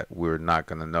that we're not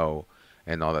gonna know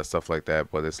and all that stuff like that,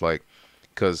 but it's like,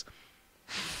 because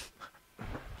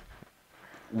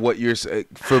what you're saying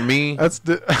for me, that's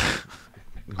the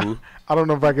who I don't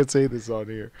know if I could say this on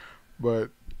here, but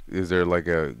is there like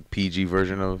a PG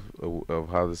version of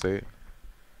how to say it?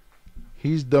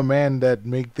 He's the man that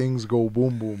make things go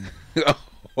boom boom.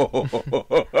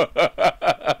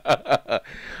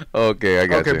 Okay, I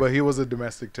got you. Okay, but he was a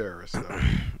domestic terrorist, though.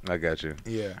 I got you.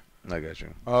 Yeah. I got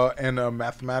you. And a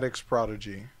mathematics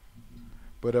prodigy,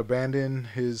 but abandoned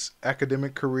his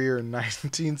academic career in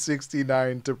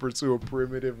 1969 to pursue a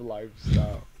primitive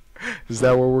lifestyle. Is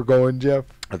that where we're going, Jeff?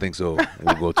 I think so.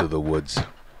 We'll go to the woods.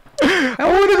 I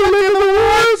want to go live in the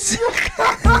woods.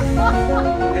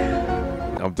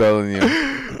 I'm telling you.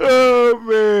 Oh,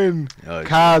 man.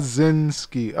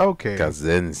 Kaczynski. Okay.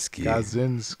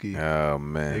 Kaczynski. Oh,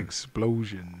 man.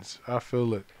 Explosions. I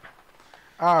feel it.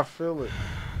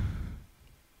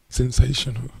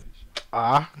 Sensational.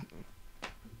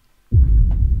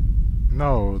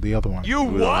 No, the other one. You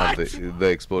what? The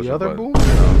explosion. The other button.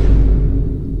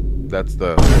 boom? No. That's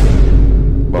the...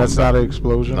 That's not an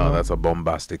explosion? No, though? that's a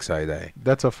bombastic side eye.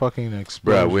 That's a fucking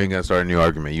explosion. Bruh, we ain't gonna start a new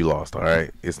argument. You lost, all right?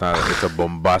 It's a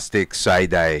bombastic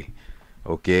side eye.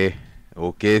 Okay?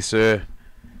 Okay, sir?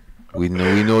 We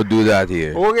know do that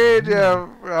here. Okay, Jeff. All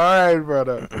right,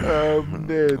 brother.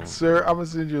 Dead. Sir, I'm going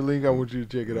to send you a link. I want you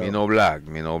to check it out. Me no black.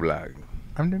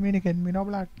 I'm Dominican. Me no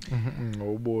black.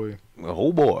 Oh, boy.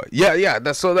 Oh, boy. Yeah.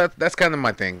 That's kind of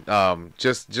my thing.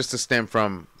 Just to stem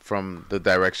from the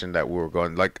direction that we were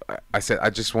going. Like I said, I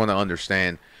just want to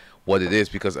understand what it is,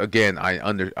 because again,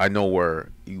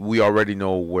 we already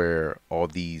know where all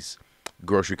these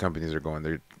grocery companies are going.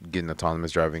 They're getting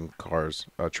autonomous driving cars,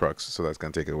 trucks, so that's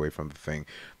going to take it away from the thing.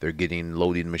 They're getting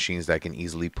loading machines that can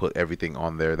easily put everything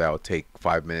on there that will take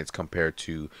 5 minutes compared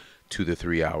to 2 to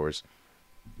 3 hours.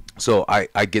 So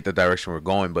I get the direction we're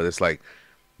going, but it's like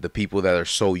the people that are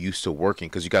so used to working,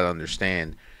 because you got to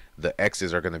understand, the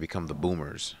X's are going to become the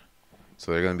boomers.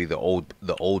 So they're going to be the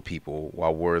old people,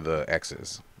 while we're the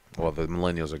X's. Well, the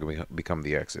millennials are going to become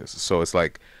the X's. So it's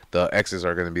like the X's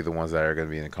are going to be the ones that are going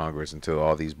to be in Congress until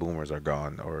all these boomers are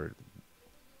gone. Or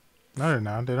no, they're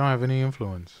not. They don't have any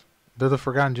influence. They're the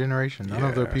forgotten generation. None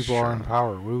of their people are in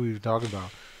power. What are we talking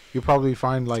about? You'll probably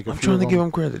find like a I'm few trying to give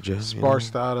them credit, Jess.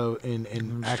 sparsed out of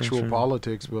in actual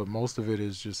politics, but most of it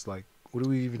is just like, what are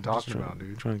we even talking about, dude?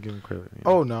 I'm trying to give them credit.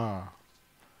 Oh, nah.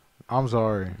 I'm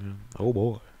sorry. Oh,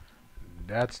 boy.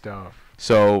 That's tough.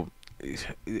 So,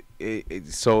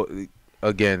 so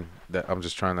again, that I'm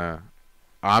just trying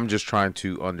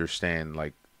to understand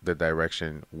like the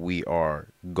direction we are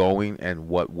going and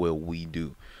what will we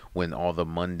do when all the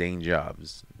mundane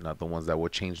jobs, not the ones that will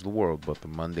change the world, but the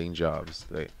mundane jobs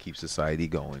that keep society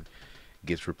going,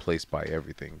 gets replaced by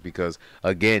everything. Because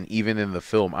again, even in the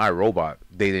film I, Robot,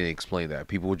 they didn't explain that.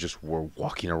 People just were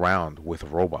walking around with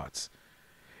robots.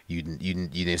 You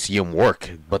didn't see them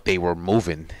work, but they were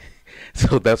moving.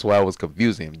 So that's why I was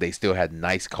confusing. They still had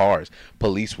nice cars.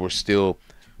 Police were still...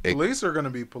 Police are going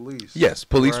to be police. Yes,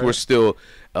 police right? were still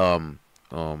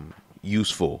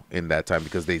useful in that time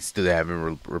because they still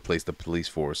haven't replaced the police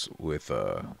force with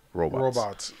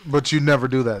robots. But you never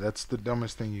do that. That's the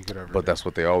dumbest thing you could ever do. But that's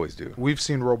what they always do. We've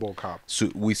seen RoboCop.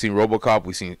 So we've seen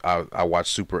RoboCop. I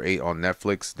watched Super 8 on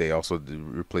Netflix. They also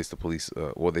replaced the police.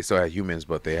 Well, they still had humans,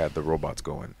 but they had the robots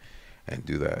going and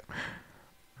do that.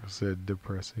 I said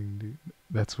depressing, dude.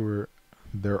 That's where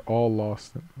they're all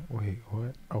lost. Wait,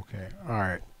 what? Okay, all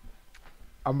right.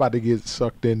 I'm about to get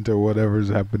sucked into whatever's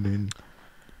happening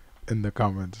in the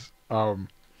comments.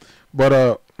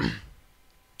 But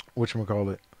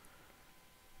whatchamacallit?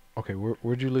 Okay,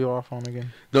 where'd you leave off on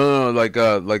again? No, like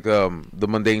the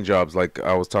mundane jobs. Like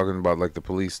I was talking about, like the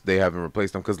police, they haven't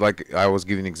replaced them because, like I was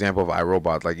giving an example of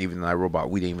iRobot. Like even in iRobot,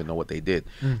 we didn't even know what they did.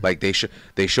 Like they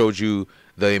showed you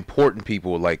the important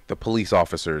people, like the police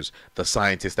officers, the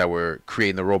scientists that were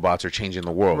creating the robots or changing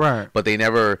the world. Right. But they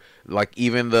never, like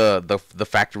even the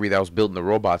factory that was building the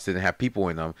robots didn't have people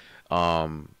in them.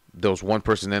 There was one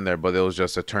person in there, but it was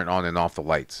just to turn on and off the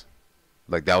lights.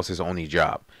 Like that was his only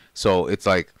job. So it's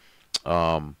like,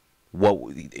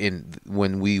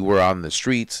 when we were on the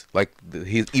streets, like I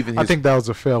think that was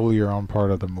a failure on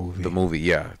part of the movie. The movie,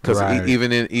 yeah, because Right.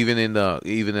 even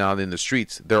out in the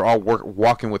streets, they're all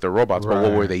walking with their robots. But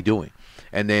what Right. were they doing?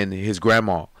 And then his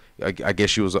grandma, I guess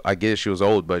she was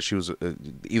old, but she was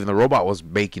even the robot was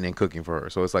baking and cooking for her.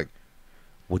 So it's like,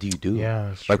 what do you do? Yeah,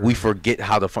 that's like true. we forget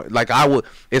how to like I would.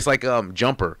 It's like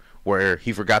Jumper, where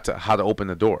he forgot how to open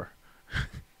the door.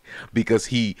 Because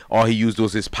all he used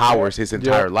was his powers his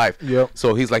entire life. Yep.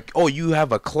 So he's like, oh, you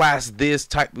have a class this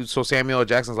type. So Samuel L.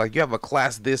 Jackson's like, you have a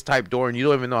class this type door and you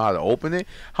don't even know how to open it?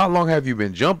 How long have you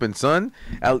been jumping, son?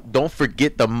 Don't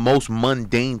forget the most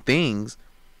mundane things,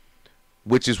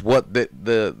 which is what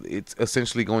it's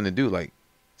essentially going to do, like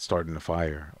starting a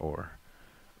fire or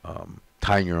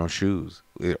tying your own shoes.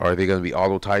 Are they going to be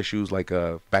auto tie shoes like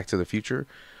Back to the Future?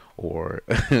 Or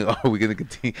are we going to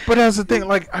continue? But that's the thing.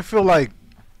 Like, I feel like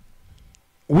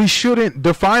we shouldn't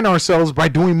define ourselves by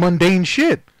doing mundane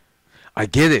shit. I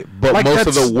get it, but Like, most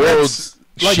of the world's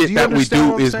like, shit do you that we understand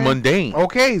do what I'm is saying? mundane.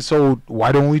 Okay, so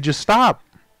why don't we just stop?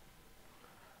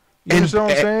 You understand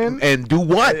what I'm saying? And do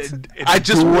what? I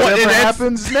just do want whatever it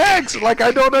happens next. Like,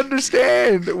 I don't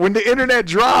understand. When the internet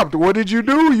dropped, what did you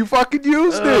do? You fucking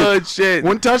used it. Shit.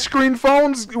 When touchscreen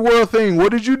phones were a thing,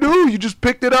 what did you do? You just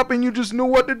picked it up and you just knew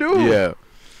what to do. Yeah.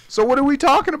 So what are we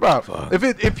talking about? Fuck.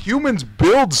 If humans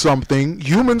build something,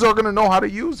 humans are gonna know how to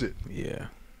use it. Yeah.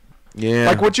 Yeah.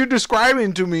 Like what you're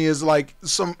describing to me is like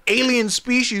some alien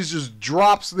species just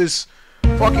drops this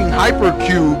fucking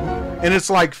hypercube and it's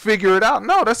like, figure it out.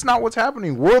 No, that's not what's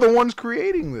happening. We're the ones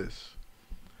creating this.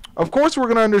 Of course we're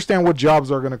gonna understand what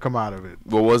jobs are gonna come out of it.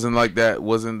 But wasn't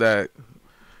that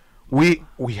We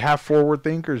have forward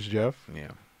thinkers, Jeff.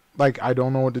 yeah. Like, I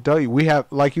don't know what to tell you. We have,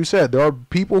 like you said, there are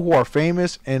people who are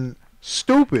famous and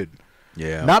stupid.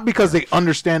 Yeah. Not because they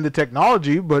understand the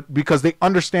technology, but because they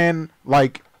understand,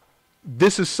 like,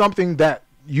 this is something that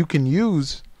you can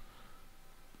use.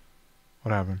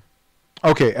 What happened?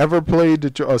 Okay, ever played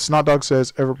Detroit? Snot Dog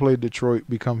says, ever played Detroit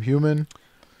Become Human?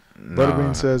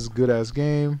 Butterbean says, good ass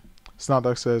game. Snot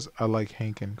Dog says, I like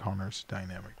Hank and Connor's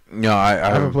dynamic. No, I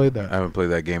haven't played that. I haven't played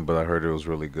that game, but I heard it was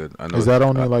really good. I know Is that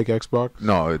only like Xbox?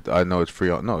 No, I know it's free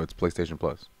on. No, it's PlayStation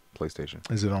Plus. PlayStation.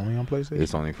 Is it only on PlayStation?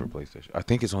 It's only for PlayStation. I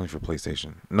think it's only for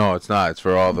PlayStation. No, it's not. It's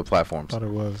for all the platforms. Thought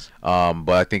it was. But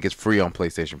I think it's free on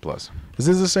PlayStation Plus. Is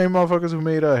this the same motherfuckers who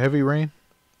made Heavy Rain?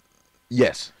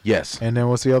 Yes. Yes. And then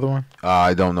what's the other one?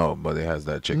 I don't know, but it has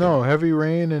that chicken. No, Heavy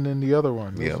Rain, and then the other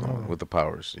one. The What's other the one with the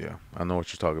powers. Yeah, I know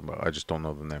what you're talking about. I just don't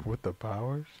know the name. with the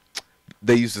powers?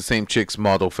 They use the same chick's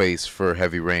model face for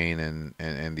Heavy Rain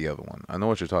and the other one. I know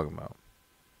what you're talking about.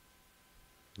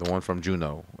 The one from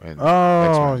Juno and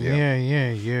Oh, X-Men.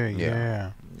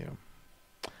 yeah. Yeah.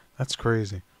 That's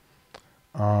crazy.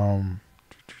 What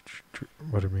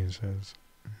it means says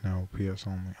no, PS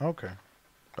only. Okay.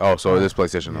 Oh, so it is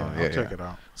PlayStation. Yeah, only. I'll Yeah, check yeah. it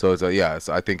out. So it's yeah.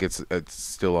 So I think it's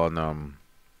still on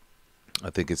I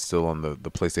think it's still on the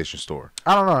PlayStation Store.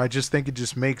 I don't know. I just think it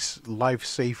just makes life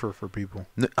safer for people.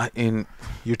 And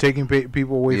You're taking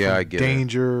people away I from get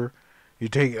danger. You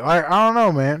take. I don't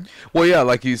know, man. well, yeah,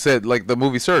 like you said, like the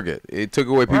movie Surrogate, it took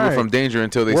away people Right. from danger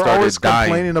until they We're started always dying.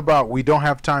 complaining about we don't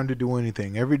have time to do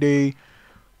anything. Every day,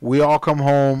 we all come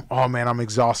home. Oh man, I'm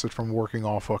exhausted from working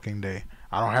all fucking day.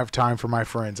 I don't have time for my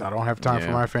friends. I don't have time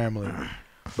for my family.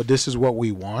 But this is what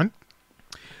we want.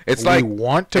 It's we like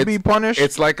want to be punished.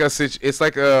 It's like a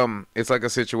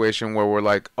situation where we're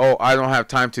like, oh, I don't have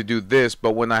time to do this,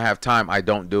 but when I have time, I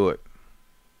don't do it.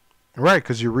 Right,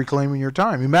 because you're reclaiming your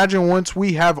time. Imagine once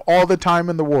we have all the time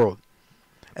in the world,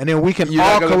 and then we can You're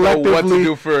all not gonna know collectively. what to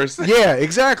do first. Yeah,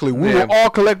 exactly. We Yeah. will all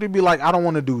collectively be like, I don't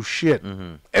want to do shit.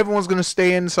 Mm-hmm. Everyone's gonna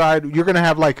stay inside. You're gonna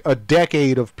have like a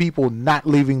decade of people not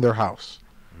leaving their house,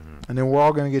 and then we're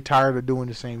all gonna get tired of doing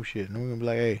the same shit, and we're gonna be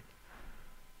like, hey,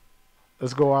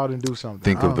 let's go out and do something.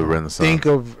 Think I of don't the know. Renaissance.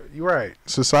 You're right.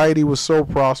 Society was so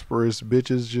prosperous.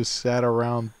 Bitches just sat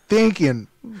around thinking,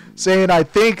 saying, I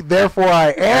think, therefore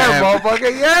I am,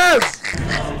 motherfucker. Yes!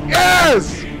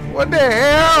 Yes! What the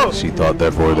hell? She thought,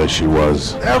 therefore, that she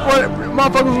was. Therefore,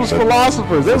 motherfuckers was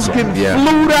philosophers. They was getting Yeah.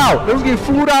 flued out. They was getting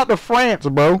flued out to France,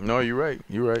 bro. No, you're right.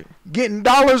 You're right. Getting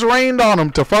dollars rained on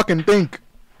them to fucking think.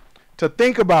 To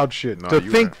think about shit. No, to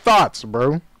you're think right. thoughts,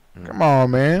 bro. Come on,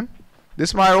 man.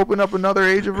 This might open up another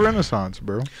age of Renaissance,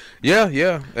 bro. Yeah,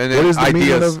 yeah. And What then is the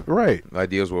meaning ideas, of right?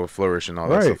 ideas will flourish and all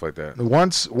that Right. stuff like that.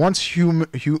 Once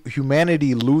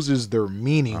humanity loses their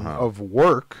meaning of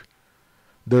work,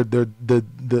 the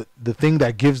thing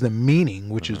that gives them meaning,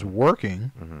 which is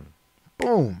working,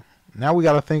 boom. Now we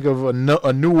got to think of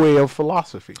a new way of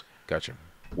philosophy. Gotcha.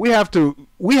 We have to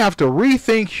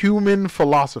rethink human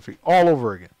philosophy all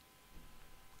over again.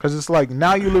 Because it's like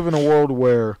now you live in a world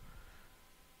where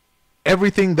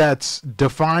everything that's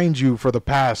defined you for the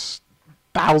past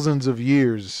thousands of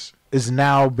years is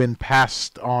now been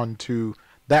passed on to,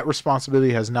 that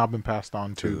responsibility has now been passed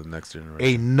on To to the next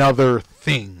generation. another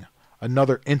thing,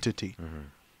 another entity.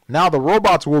 Now the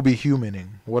robots will be humaning.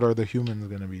 What are the humans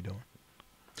going to be doing?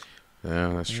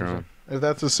 Yeah, that's true. If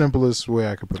that's the simplest way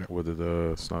I could put it. What did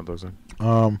the Snot Dog say?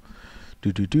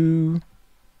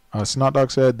 Snot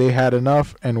Dog said they had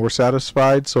enough and were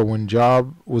satisfied, so when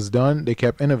job was done, they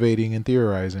kept innovating and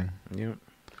theorizing. Yep.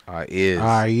 I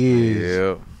is.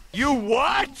 Yep. You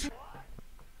what?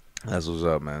 That's what's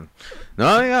up, man.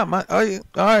 No, yeah, all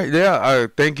right, yeah.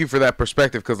 Thank you for that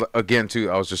perspective, because again, too,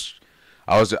 I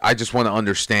just want to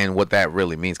understand what that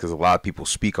really means, because a lot of people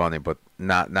speak on it, but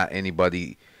not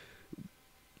anybody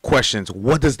questions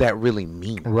what does that really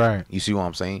mean. Right. You see what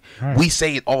I'm saying? Right. We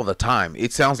say it all the time.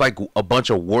 It sounds like a bunch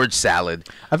of word salad.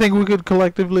 I think we could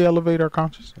collectively elevate our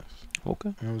consciousness. Okay.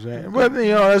 You know what I'm saying? But,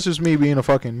 that's just me being a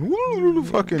fucking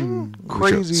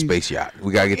crazy space yacht.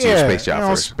 We gotta get to your space yacht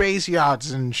first. Space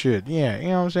yachts and shit. Yeah, you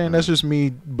know what I'm saying? That's just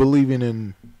me believing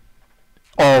in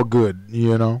all good,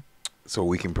 So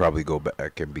we can probably go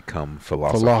back and become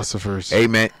philosophers. Philosophers. Hey,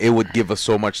 man, it would give us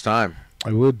so much time.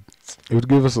 It would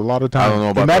give us a lot of time. I don't know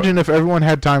about Imagine if everyone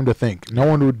had time to think. No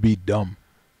one would be dumb.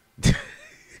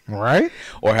 Right?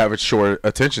 Or have a short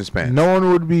attention span. No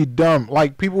one would be dumb.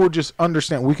 Like, people would just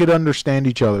understand. We could understand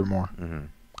each other more.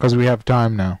 Because we have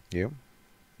time now. Yep.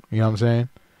 You know what I'm saying?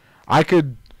 I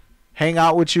could hang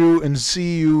out with you and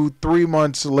see you 3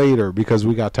 months later because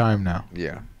we got time now.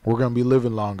 Yeah. We're going to be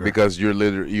living longer. Because you're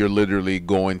literally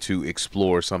going to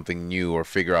explore something new or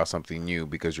figure out something new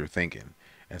because you're thinking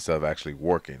instead of actually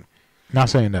working. Not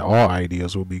saying that all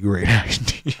ideas will be great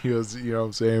ideas, you know what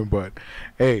I'm saying? But,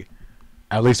 hey,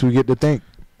 at least we get to think.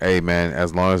 Hey, man,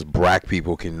 as long as black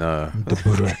people can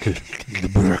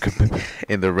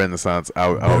in the Renaissance,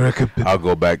 I'll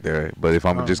go back there. But if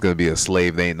I'm just gonna be a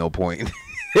slave, there ain't no point.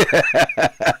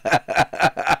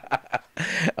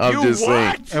 I'm just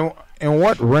saying. And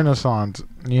what Renaissance?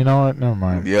 You know what? Never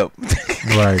mind. Yep.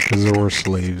 Right, because there were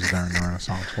slaves during the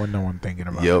Renaissance. Wasn't no one thinking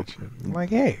about Yep. that shit. Like,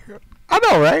 hey, I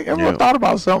know, right? Everyone Yep. thought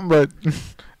about something, but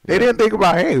they didn't think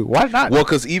about, hey, why not? Well,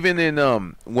 because even in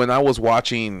when I was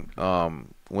watching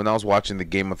the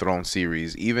Game of Thrones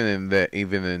series, even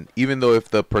though if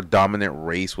the predominant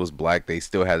race was black, they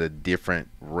still had a different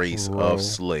race of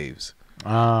slaves.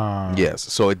 Yes,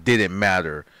 so it didn't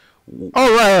matter.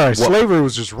 Oh, right. Slavery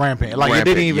was just rampant. Like, it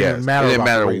didn't even matter. It didn't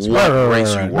matter race. what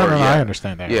race you No, were. I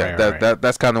understand that. Yeah, right.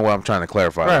 that's kind of what I'm trying to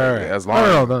clarify. Right. As long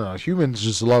as No. Humans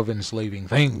just love enslaving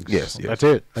things. Yes. That's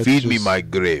it. That's Feed me just, my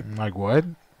grape. Like, what?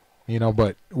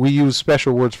 But we use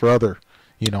special words for other,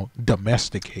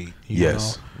 domesticate.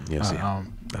 Yes. That's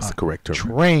the correct term.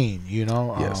 Train,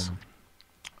 Yes.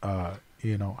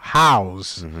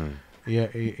 House.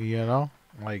 Yeah,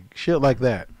 like shit like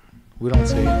that. We don't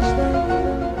say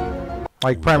enslaved.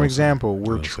 Like, prime example,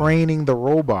 we're training the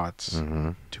robots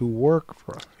to work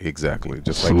for us. Exactly.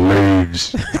 Just like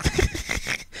Slaves.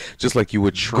 just like you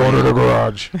would train. Go to the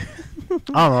garage. I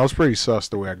don't know. It was pretty sus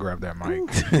the way I grabbed that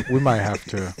mic. We might have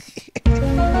to. We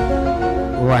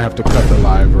might have to cut the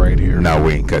live right here. No,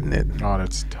 we ain't cutting it. Oh,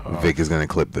 that's tough. Vic is gonna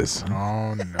clip this.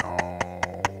 Oh no.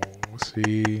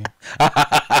 See.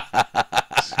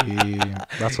 See.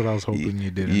 That's what I was hoping you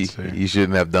didn't say. You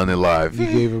shouldn't have done it live. You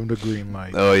gave him the green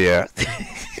light. Oh yeah.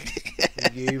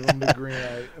 You gave him the green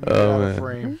light. Oh, man.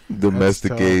 Frame.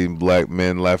 Domesticating black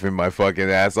men, laughing my fucking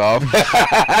ass off.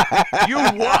 You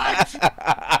what?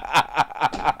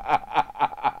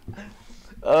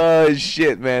 Oh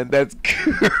shit, man, that's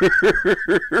crazy.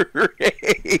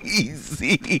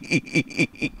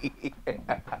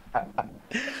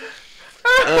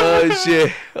 Oh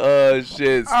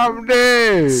shit. I'm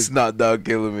dead. Snot dog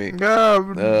killing me.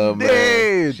 I'm Man.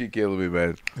 dead. She killing me,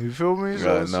 man. You feel me?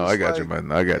 So No, I got you,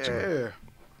 man. I got you.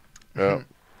 Yeah.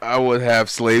 I would have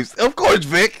slaves. Of course,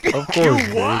 Vic. Of course.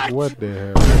 What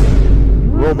the hell?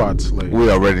 Robot slave. We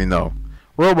already know.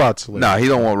 Robot slave. Nah, he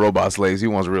don't want robot slaves. He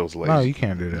wants real slaves. No, you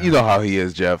can't do that. You know how he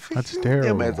is, Jeff. That's terrible.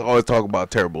 Yeah, man. Always talk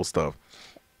about terrible stuff.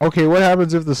 Okay, what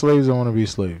happens if the slaves don't want to be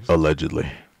slaves?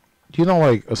 Allegedly. You know,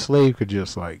 like, a slave could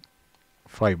just, like,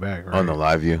 fight back, right?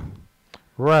 Unalive you.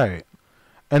 Right.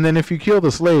 And then if you kill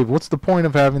the slave, what's the point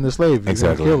of having the slave? You're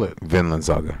Exactly. gonna kill it. Vinland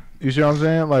Saga. You see what I'm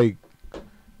saying? Like,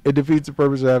 it defeats the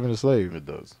purpose of having a slave. It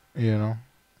does. You know?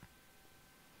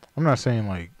 I'm not saying,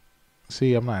 like,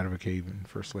 see, I'm not advocating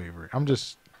for slavery. I'm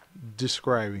just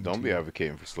describing. Don't to be you.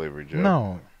 advocating for slavery, Jeff.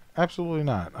 No, absolutely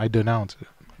not. I denounce it.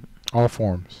 All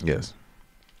forms. Yes.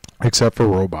 Except for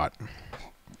robot.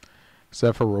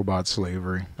 Except for robot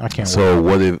slavery. I can't wait. So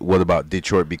what about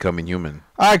Detroit becoming human?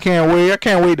 I can't wait. I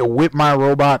can't wait to whip my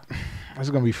robot. It's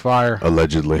going to be fire.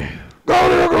 Allegedly. Go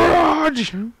to the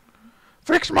garage.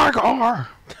 Fix my car.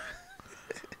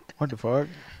 What the fuck?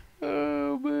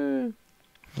 Oh, man.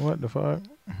 What the fuck?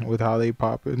 With how they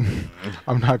pop it.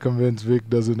 I'm not convinced Vic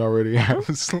doesn't already have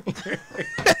a slave.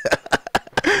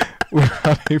 With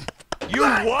how they... You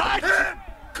what?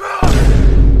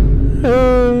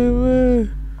 Oh,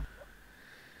 man.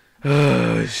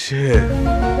 Oh, shit.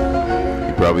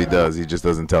 He probably does. He just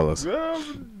doesn't tell us.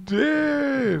 I'm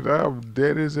dead. I'm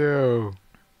dead as hell.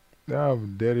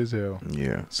 I'm dead as hell.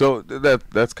 Yeah. So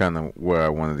that's kind of where I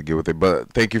wanted to get with it.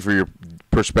 But thank you for your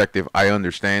perspective. I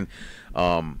understand.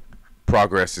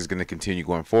 Progress is going to continue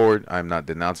going forward. I'm not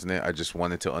denouncing it. I just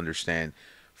wanted to understand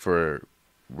for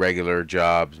regular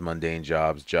jobs, mundane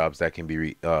jobs, jobs that can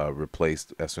be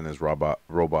replaced as soon as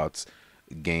robots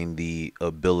gain the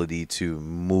ability to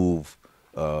move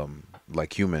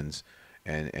like humans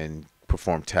and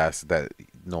perform tasks that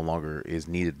no longer is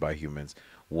needed by humans.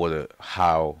 What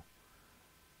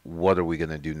are we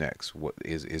gonna do next? What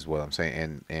is what I'm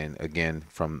saying? And again,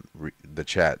 from the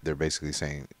chat, they're basically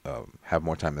saying have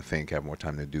more time to think, have more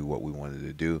time to do what we wanted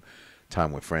to do,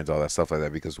 time with friends, all that stuff like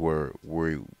that, because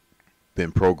we've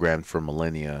been programmed for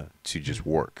millennia to just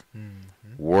work.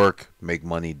 Work, make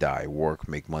money, die. Work,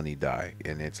 make money, die.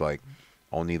 And it's like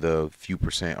only the few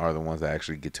percent are the ones that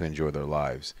actually get to enjoy their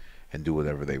lives and do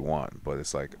whatever they want. But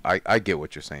it's like I get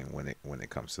what you're saying when it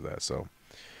comes to that. So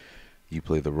you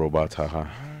play the robots, haha,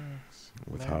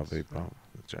 with how they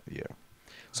yeah.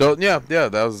 So yeah,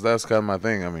 that's kind of my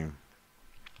thing. I mean,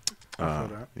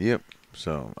 yep.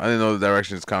 So I didn't know the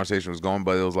direction this conversation was going,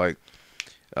 but it was like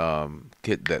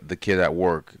the kid at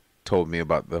work told me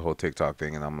about the whole TikTok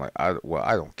thing, and I'm like, I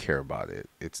don't care about it.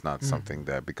 It's not something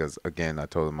that, because again, I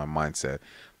told him my mindset,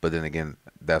 but then again,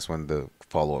 that's when the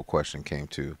follow-up question came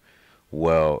to,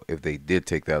 well, if they did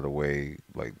take that away,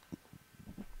 like,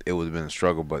 it would have been a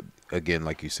struggle, but again,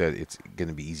 like you said, it's going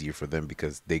to be easier for them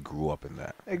because they grew up in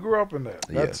that. They grew up in that.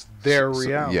 That's their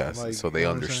reality. Yes, like, so they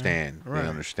understand. Right. They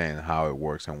understand how it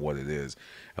works and what it is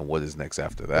and what is next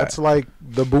after that. That's like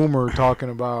the boomer talking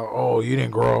about, oh, you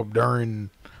didn't grow up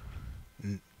during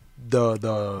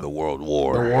the World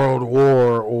War. The World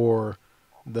War, or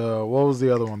what was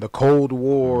the other one? The Cold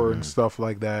War and stuff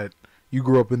like that. You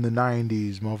grew up in the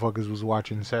 90s. Motherfuckers was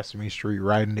watching Sesame Street,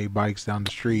 riding their bikes down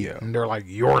the street. Yeah. And they're like,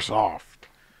 you're soft.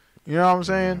 You know what I'm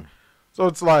saying? So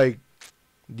it's like,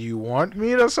 do you want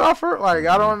me to suffer? Like,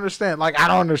 I don't understand. Like, I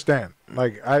don't understand.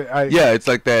 Like, yeah, it's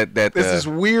like that. It's this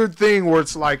weird thing where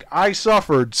it's like, I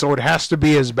suffered, so it has to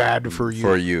be as bad for you.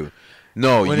 For you.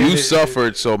 No, when you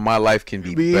suffered, so my life can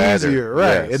be better. Easier,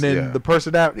 right? Yes, and then the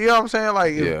person that, you know what I'm saying?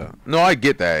 Like, yeah. No, I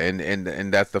get that,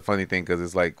 and that's the funny thing, because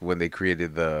it's like when they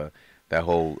created that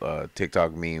whole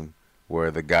TikTok meme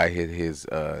where the guy hit his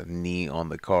knee on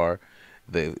the car.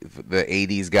 the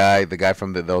 80s guy, the guy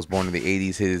from that was born in the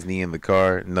 80s, hit his knee in the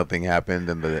car, nothing happened,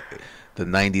 and the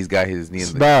 90s guy hit his knee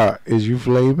in the car. Is you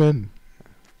flaming?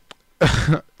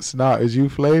 Snot, is you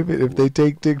flaming? If they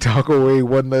take TikTok away,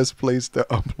 one less place to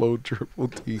upload Triple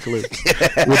T clips,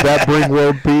 would that bring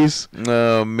world peace?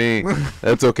 No, me.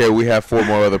 That's okay. We have 4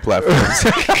 more other platforms.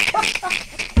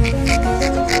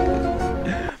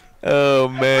 Oh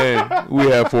man,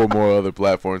 we have 4 more other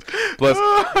platforms. Plus,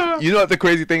 you know what the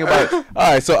crazy thing about it?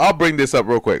 All right, so I'll bring this up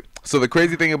real quick. So the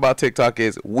crazy thing about TikTok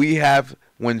is we have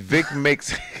when Vic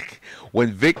makes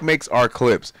our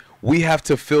clips, we have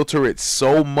to filter it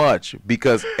so much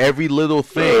because every little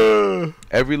thing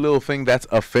that's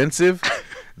offensive,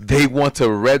 they want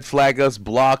to red flag us,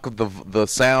 block the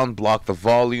sound, block the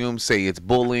volume, say it's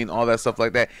bullying, all that stuff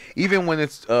like that. Even when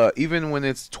it's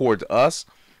towards us,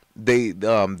 they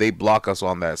block us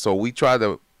on that. So we try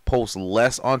to post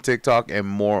less on TikTok and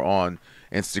more on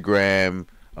Instagram,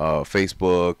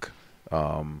 Facebook.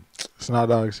 It's not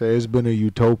dog say it's been a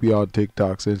utopia on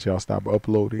TikTok since y'all stopped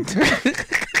uploading.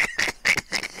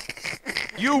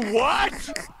 You what?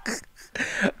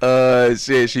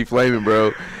 Shit, she flaming,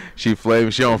 bro. She flaming.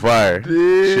 She on fire.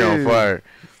 She on fire.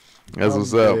 That's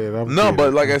what's up. No,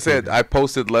 but like I said, I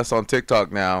posted less on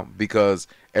TikTok now because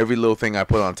every little thing I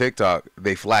put on TikTok,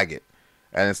 they flag it,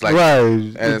 and it's like, right.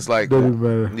 And it's like,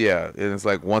 matter. yeah, and it's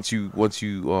like once you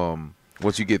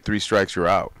get 3 strikes, you're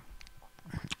out.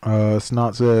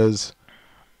 Snot says,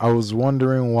 I was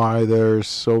wondering why there's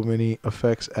so many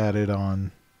effects added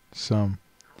on some.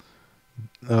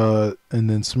 And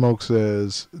then Smoke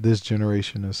says, this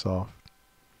generation is soft.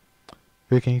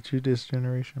 Vic, ain't you this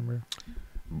generation, bro?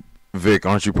 Vic,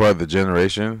 aren't you part of the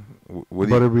generation?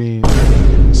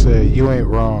 Butterbean say, you ain't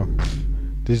wrong.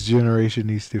 This generation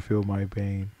needs to feel my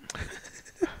pain.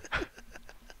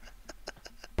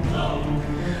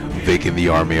 Vic and the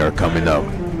army are coming up.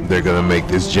 They're gonna make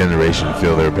this generation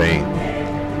feel their pain.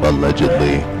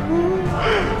 Allegedly.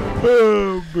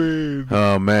 Oh man.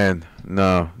 Oh man.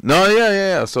 No,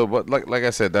 yeah. So, but like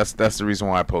I said, that's the reason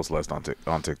why I post less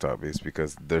on TikTok is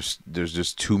because there's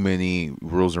just too many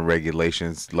rules and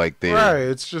regulations. Like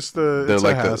it's just a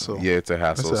hassle. It's a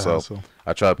hassle. Hassle.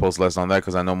 I try to post less on that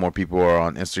because I know more people are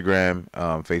on Instagram,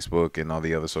 Facebook, and all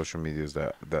the other social medias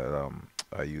that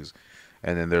I use,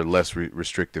 and then they're less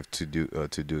restrictive to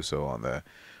do so on that.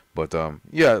 But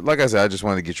yeah, like I said, I just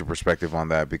wanted to get your perspective on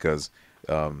that because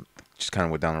just kind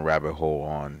of went down a rabbit hole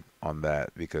on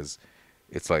that because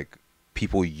it's like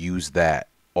people use that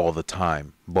all the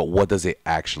time, but what does it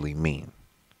actually mean?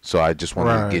 So I just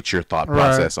wanted to get your thought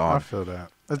process on. I feel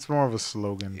that. It's more of a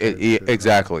slogan.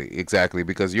 Exactly,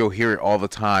 because you'll hear it all the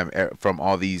time from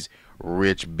all these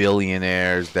rich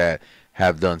billionaires that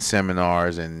have done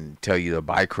seminars and tell you to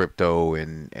buy crypto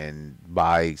and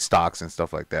buy stocks and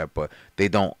stuff like that, but they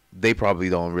probably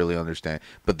don't really understand,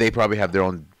 but they probably have their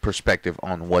own perspective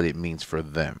on what it means for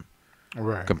them.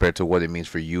 Right. Compared to what it means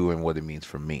for you and what it means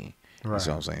for me. Right. You see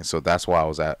what I'm saying? So that's why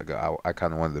I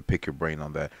kind of wanted to pick your brain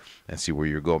on that and see where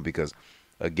you're going because,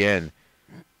 again,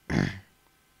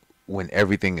 when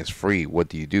everything is free, what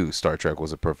do? Star Trek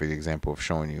was a perfect example of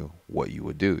showing you what you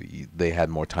would do. They had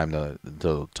more time to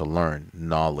learn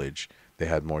knowledge. They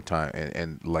had more time,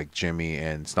 and like Jimmy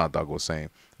and Snot Dog was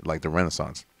saying, like the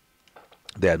Renaissance,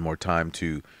 they had more time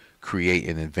to create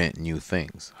and invent new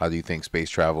things. How do you think space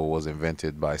travel was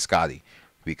invented by Scotty?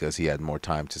 Because he had more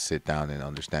time to sit down and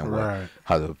understand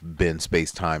how to bend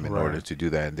space-time in order to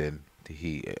do that, and then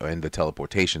and the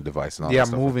teleportation device and all that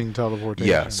stuff. Moving teleportation.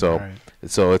 Yeah, so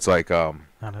it's like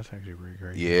that's actually pretty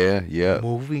crazy. Yeah.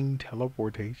 Moving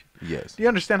teleportation. Yes. Do you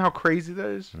understand how crazy that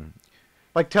is?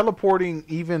 Like teleporting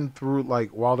even through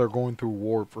while they're going through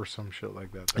warp or some shit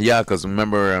like that. Yeah, because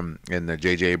remember in the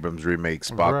J.J. Abrams remake,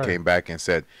 Spock came back and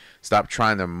said, "Stop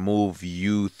trying to move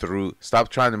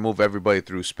everybody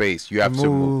through space. You have to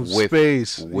move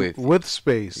with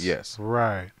space. Yes,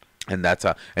 right." And that's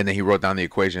how. And then he wrote down the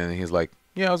equation, and he's like,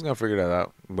 "Yeah, I was gonna figure that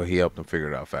out," but he helped him figure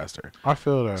it out faster. I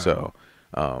feel that. So,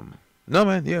 no,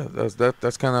 man, yeah,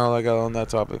 that's kind of all I got on that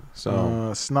topic.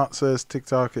 So, Snot says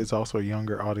TikTok is also a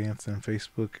younger audience than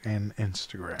Facebook and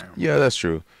Instagram. Yeah, that's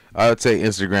true. I would say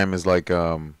Instagram is like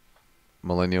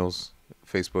millennials.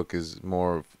 Facebook is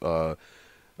more late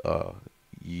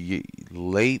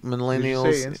millennials. Did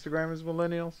you say Instagram is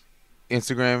millennials?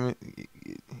 Instagram.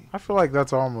 I feel like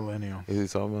that's all millennial. Is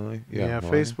it all millennial? Yeah,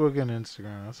 Facebook and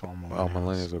Instagram. That's all millennials. Oh,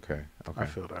 millennials. Okay. I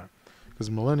feel that because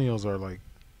millennials are like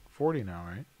 40 now,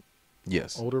 right?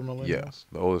 Yes. Older millennials. Yeah,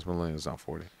 the oldest millennial is now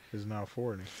 40. Is now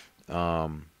 40.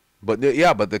 But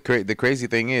the crazy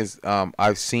thing is, I'm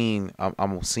seeing how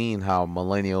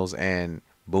millennials and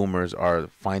boomers are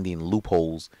finding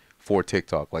loopholes for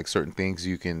TikTok. Like certain things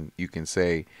you can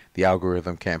say the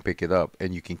algorithm can't pick it up,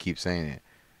 and you can keep saying it.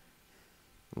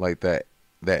 Like that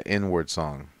N-word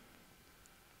song.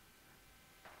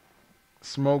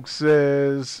 Smoke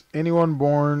says, anyone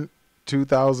born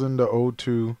 2000 to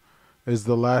 02 is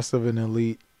the last of an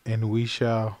elite, and we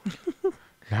shall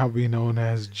now be known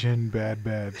as Jin Bad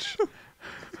Batch.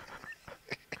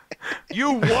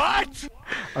 You what?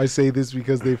 I say this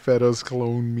because they fed us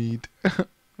clone meat. What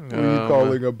are you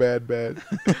calling a bad batch?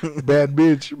 Bad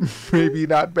bitch. Maybe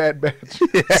not bad batch.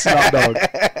 Snot dog.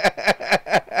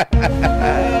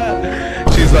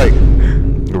 She's like,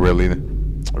 really,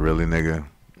 nigga.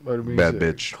 Bad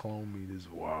bitch. Clone meat is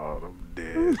wild. I'm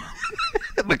dead.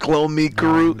 The clone meat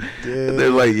crew. They're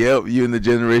like, yep, you in the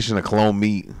generation of clone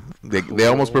meat. They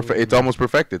almost it's almost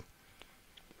perfected.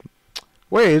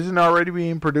 Wait, isn't it already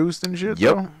being produced and shit?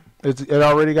 Yep. Though? It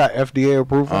already got FDA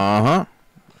approval?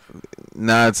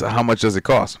 Now it's how much does it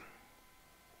cost?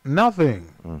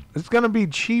 Nothing. It's going to be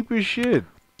cheap as shit.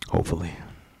 Hopefully.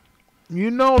 You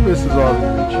know this is all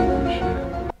going to be cheap as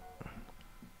shit.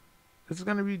 It's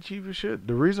going to be cheap as shit.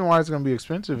 The reason why it's going to be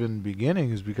expensive in the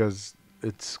beginning is because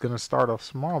it's going to start off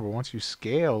small, but once you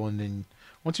scale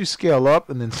up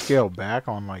and then scale back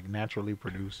on like naturally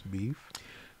produced beef.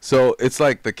 So it's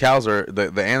like the cows are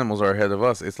the animals are ahead of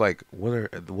us. It's like what are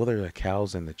the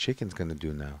cows and the chickens gonna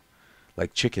do now?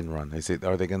 Like chicken run.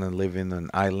 Are they gonna live in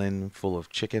an island full of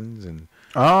chickens and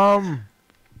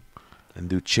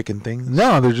do chicken things?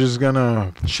 No, they're just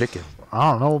gonna chicken. I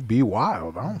don't know, be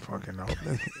wild. I don't fucking know.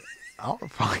 I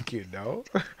don't fucking know.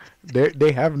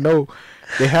 They have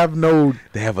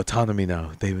autonomy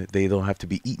now. They don't have to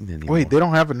be eaten anymore. Wait, they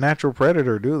don't have a natural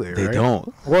predator, do they? They right?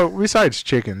 don't. Well, besides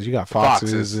chickens, you got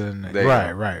foxes and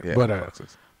right. Yeah,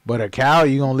 but a cow,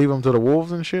 you gonna leave them to the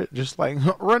wolves and shit? Just like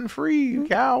run free,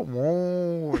 cow.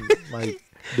 Whoa. Like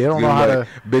they don't know how to.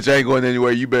 Bitch, I ain't going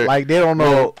anywhere. You better. Like they don't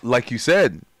know. Well, like you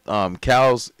said,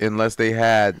 cows, unless they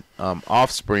had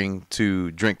offspring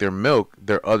to drink their milk,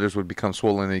 their udders would become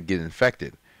swollen and get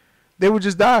infected. They would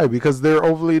just die because they're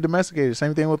overly domesticated.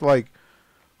 Same thing with like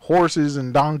horses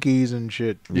and donkeys and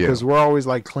shit. Because we're always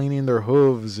like cleaning their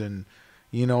hooves and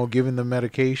giving them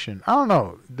medication. I don't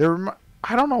know.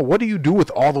 I don't know. What do you do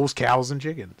with all those cows and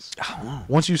chickens? I don't know.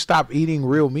 Once you stop eating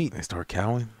real meat, they start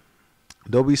cowing.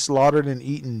 They'll be slaughtered and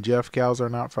eaten. Jeff, cows are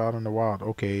not found in the wild.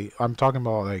 Okay, I'm talking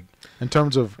about like in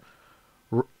terms of.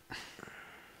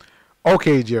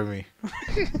 Okay, Jimmy.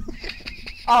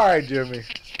 All right, Jimmy.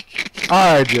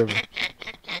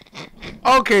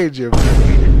 Okay, Jimmy.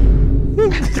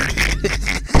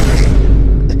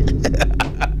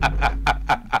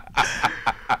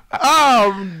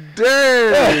 I'm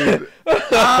dead.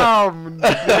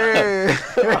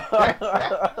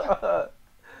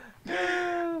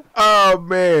 Oh,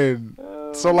 man.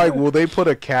 So, like, will they put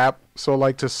a cap? So,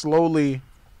 like, to slowly,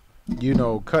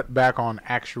 cut back on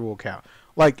actual cow.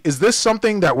 Like, is this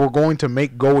something that we're going to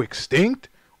make go extinct?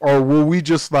 Or will we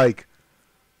just, like,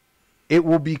 it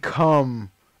will become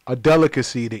a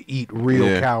delicacy to eat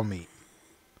real cow meat?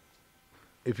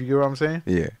 If you get what I'm saying?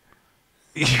 Yeah.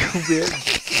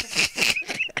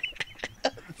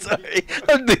 Sorry,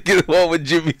 I'm thinking of what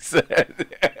Jimmy said.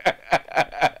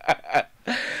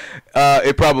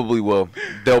 It probably will.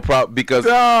 They'll because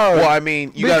well, I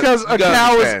mean, you because gotta, a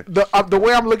cow understand. is the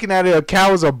way I'm looking at it. A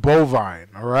cow is a bovine,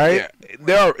 all right?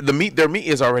 Yeah, their meat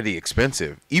is already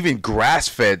expensive. Even grass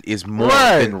fed is more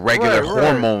than regular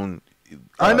hormone.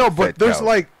 I know, but there's cows.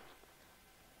 like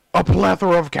a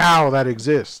plethora of cow that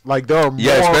exists. Like there are more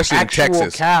especially actual in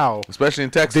Texas. cow, especially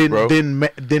in Texas, bro.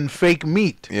 Than fake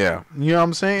meat. Yeah, you know what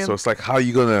I'm saying. So it's like, how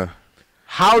you gonna?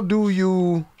 How do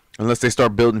you? Unless they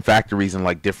start building factories in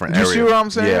like different areas. You see what I'm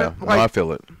saying? Yeah, like, I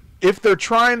feel it. If they're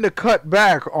trying to cut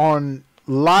back on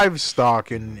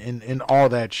livestock and all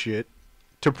that shit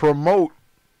to promote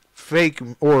fake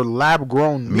or lab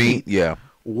grown meat, yeah.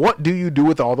 What do you do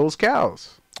with all those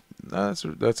cows? That's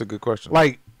a good question.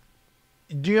 Like,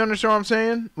 do you understand what I'm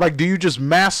saying? Like, do you just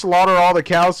mass slaughter all the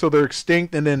cows so they're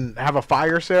extinct and then have a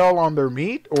fire sale on their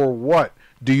meat, or what?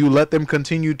 Do you let them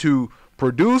continue to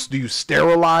produce? Do you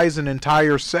sterilize an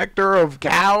entire sector of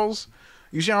cows?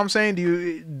 You see what I'm saying? Do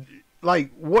you,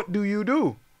 like, what do you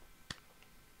do?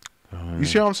 You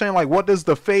see what I'm saying? Like, what does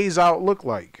the phase out look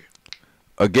like?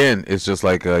 Again, it's just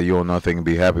like you own nothing and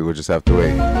be happy. We'll just have to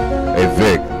wait. Hey,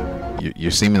 Vic,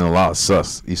 you're seeming a lot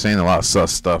sus. You're saying a lot of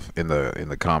sus stuff in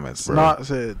the comments, bro. Not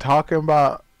said talking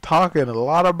a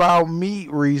lot about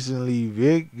meat recently.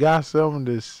 Vic got something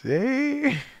to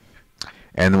say.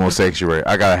 Animal sanctuary.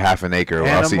 I got a half an acre.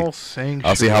 I'll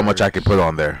see how much I can put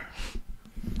on there.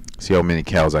 See how many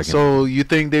cows I can. So you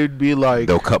think they'd be like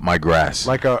They'll cut my grass.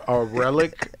 like a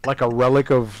relic, like a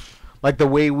relic of like the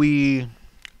way we.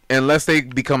 Unless they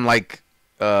become like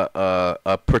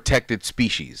a protected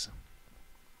species,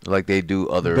 like they do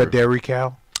other. The dairy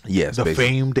cow. Yes, The basically.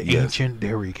 famed Yes. ancient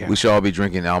dairy cow. We should all be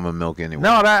drinking almond milk anyway.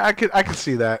 No, I could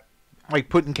see that. Like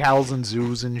putting cows in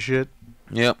zoos and shit.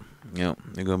 Yep. They're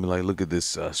gonna be like, look at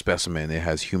this specimen. It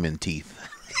has human teeth.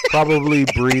 Probably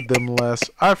breed them less.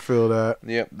 I feel that.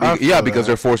 Yep. I feel Because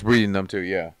that. they're forced breeding them too.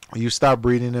 Yeah. You stop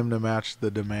breeding them to match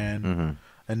the demand,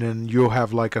 and then you'll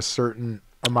have like a certain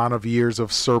amount of years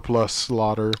of surplus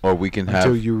slaughter Or we can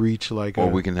until have. you reach like. Or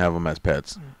we can have them as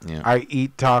pets. Yeah. I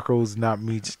eat tacos, not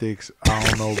meat sticks. I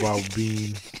don't know about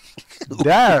bean.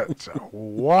 That's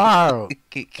wild.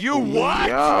 You what?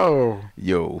 Yo.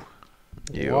 Yo.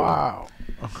 Wow.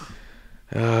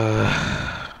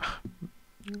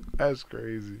 That's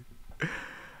crazy.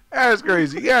 That's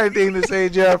crazy. You got anything to say,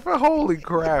 Jeff? Holy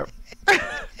crap.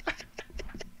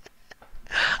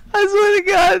 I swear to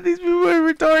God, these people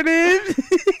are retarded.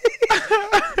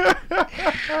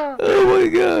 Oh my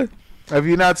God. Have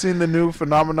you not seen the new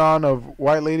phenomenon of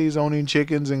white ladies owning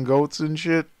chickens and goats and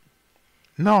shit?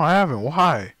 No, I haven't.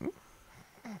 Why?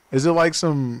 Is it like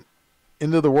some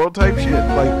end of the world type shit?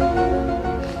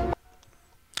 Like,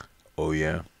 Oh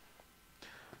yeah.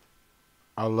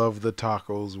 I love the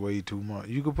tacos way too much.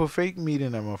 You could put fake meat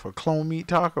in them for clone meat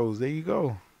tacos. There you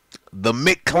go. The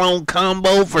McClone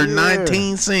combo for Yeah.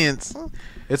 19 cents.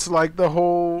 It's like the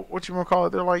whole,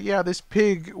 whatchamacallit, they're like, yeah, this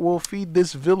pig will feed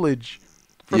this village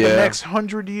for the Yeah. next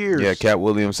 100 years. Yeah, Cat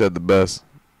Williams said the best.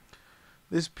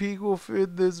 This pig will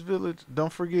feed this village.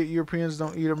 Don't forget, Europeans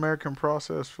don't eat American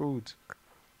processed foods.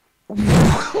 You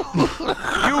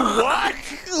what?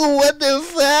 What the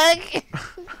fuck?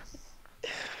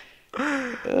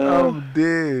 I'm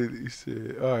dead, he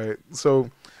said. All right. So,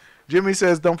 Jimmy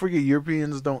says, don't forget,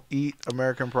 Europeans don't eat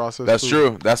American processed That's food.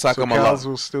 true. That's how So come a cows lot.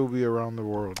 will still be around the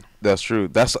world. That's true.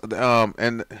 That's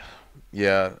and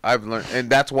yeah, I've learned, and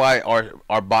that's why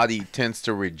our body tends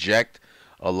to reject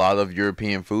a lot of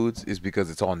European foods is because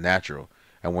it's all natural,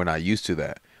 and we're not used to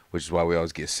that, which is why we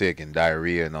always get sick and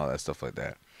diarrhea and all that stuff like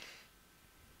that.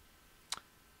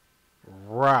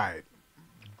 Right.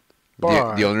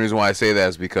 The only reason why I say that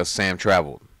is because Sam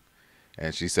traveled,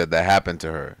 and she said that happened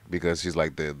to her because she's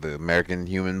like the American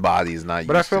human body is not used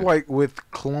But I feel to. like with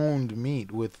cloned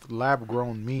meat, with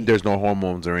lab-grown meat, There's no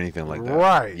hormones or anything like that.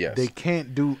 right? Yes. They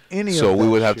can't do any of So that we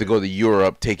would have to shit. go to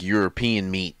Europe, take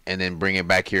European meat, and then bring it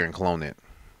back here and clone it.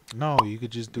 No, you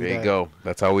could just do There that. you go.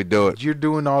 That's how we do it. You're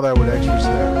doing all that with extra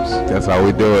steps. That's how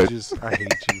we do it. I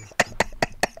hate you.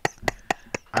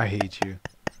 I hate you.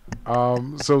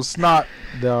 So Snot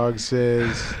Dog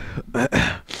says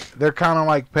they're kind of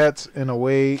like pets in a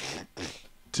way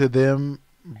to them,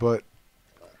 but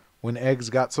when eggs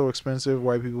got so expensive,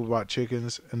 white people bought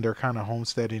chickens, and they're kind of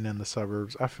homesteading in the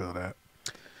suburbs. I feel that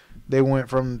they went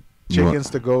from chickens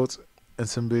to goats, and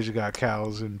some bitch got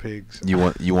cows and pigs. You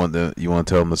want to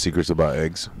tell them the secrets about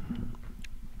eggs?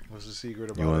 What's the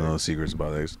secret You want to know the eggs? secrets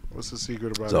about eggs? What's the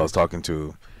secret about So I eggs? was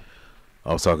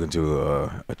talking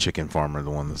to a chicken farmer, the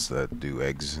ones that do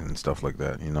eggs and stuff like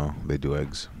that. You know, they do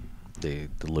eggs. They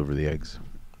deliver the eggs.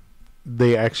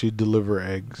 They actually deliver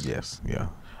eggs. Yes. Yeah.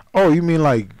 Oh, you mean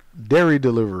like dairy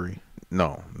delivery?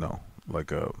 No.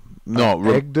 Like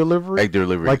Egg delivery? egg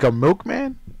delivery. Like a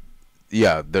milkman?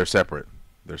 Yeah, they're separate.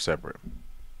 There's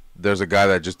a guy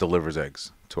that just delivers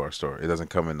eggs to our store. It doesn't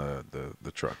come in the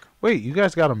truck. Wait, you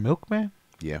guys got a milkman?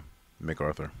 Yeah,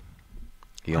 MacArthur.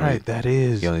 He Right, that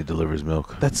is. he only delivers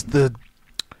milk. That's the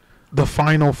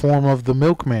final form of the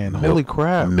milkman. Holy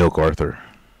crap. Milk Arthur.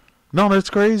 No, that's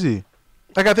crazy.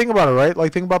 Like, I think about it, right?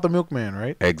 Like, think about the milkman,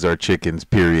 right? Eggs are chickens,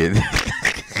 period.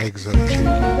 Eggs are chicken.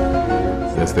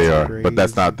 Yes, they are. But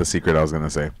that's not the secret I was going to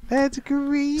say. That's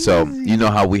crazy. So, you know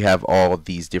how we have all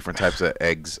these different types of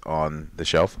eggs on the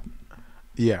shelf?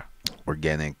 Yeah.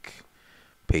 Organic,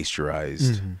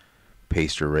 pasteurized,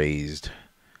 pasture raised,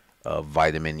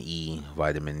 vitamin E,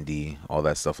 vitamin D, all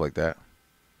that stuff like that.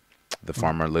 The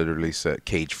farmer literally said,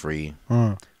 cage free.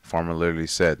 Farmer literally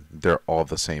said, they're all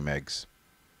the same eggs.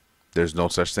 There's no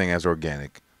such thing as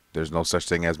organic. There's no such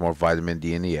thing as more vitamin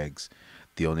D in the eggs.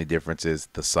 The only difference is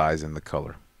the size and the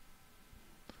color.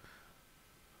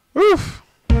 Oof.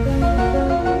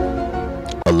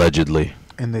 Allegedly.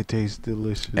 And they taste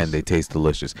delicious. And they taste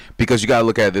delicious. Because you got to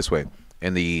look at it this way.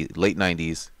 In the late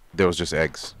 90s, there was just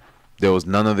eggs. There was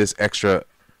none of this extra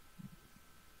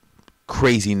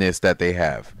craziness that they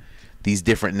have. These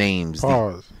different names.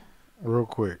 Pause. Real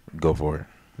quick. Go for it.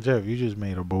 Jeff, you just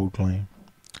made a bold claim.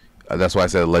 That's why I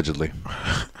said allegedly.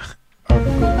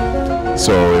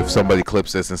 So if somebody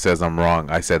clips this and says I'm wrong,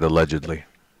 I said allegedly.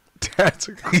 That's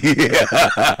a Yeah.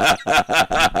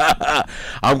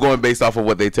 I'm going based off of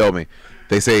what they tell me.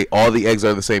 They say all the eggs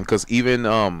are the same because even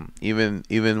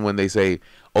when they say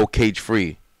cage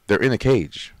free, they're in a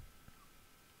cage.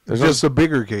 It's just a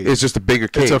bigger cage. It's just a bigger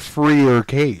cage. It's a freer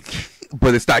cage.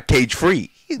 But it's not cage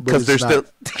free because they're still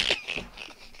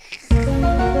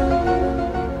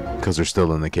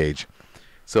in the cage.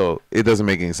 So it doesn't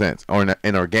make any sense. Or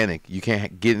an organic, you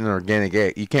can't get an organic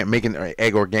egg. You can't make an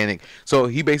egg organic. So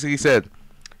he basically said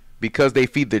because they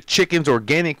feed the chickens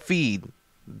organic feed,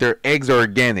 their eggs are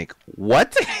organic.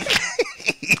 What?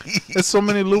 There's so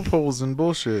many loopholes and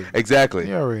bullshit. Exactly.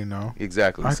 You already know.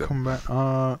 Exactly. I So come back.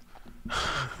 the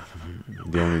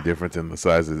only difference in the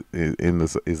size is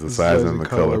the size and the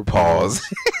color. Pause.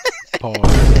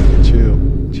 Pause. Chill.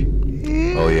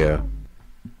 Oh yeah.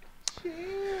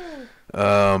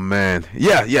 Oh man.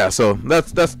 Yeah. So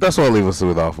that's what I'll leave us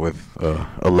off with.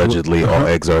 Allegedly, all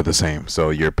eggs are the same.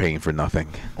 So you're paying for nothing.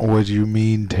 What do you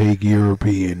mean? Take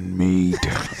European meat.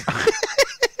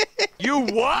 You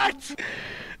what?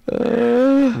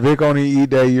 Vic only eat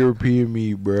that European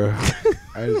meat, bro.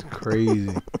 That is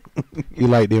crazy. He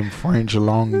like them French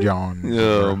long johns.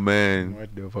 Oh bro. man.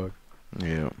 What the fuck?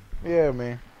 Yeah. Yeah,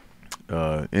 man.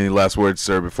 Any last words,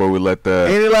 sir, before we let the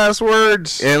Any last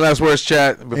words? Any last words,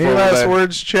 chat? Any last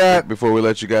words, chat? Before we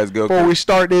let you guys go. Before we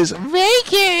start this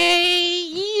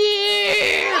vacay.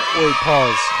 Yeah. Wait,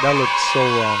 pause. That looks so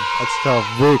wrong. That's tough.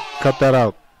 Vic, cut that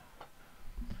out.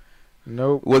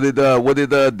 Nope. What did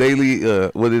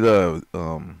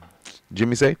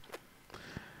Jimmy say?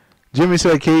 Jimmy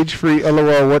said cage free.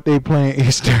 LOL. What they playing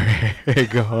Easter egg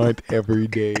hunt every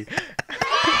day.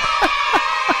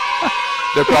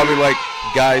 They're probably like,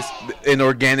 guys, an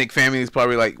organic family is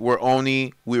probably like, we're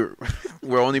only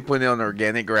putting on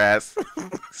organic grass,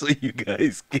 so you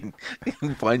guys can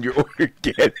find your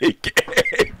organic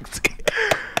eggs.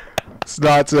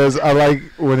 Snot says, I like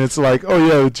when it's like, oh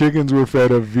yeah, the chickens were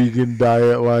fed a vegan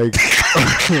diet. Like,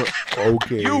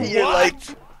 okay. You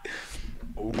what?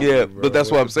 Yeah, but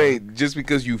that's what I'm saying. Just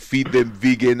because you feed them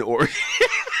vegan or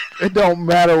It don't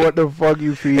matter what the fuck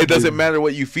you feed. it doesn't them. matter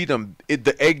what you feed them.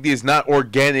 The egg is not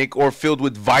organic or filled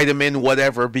with vitamin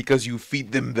whatever because you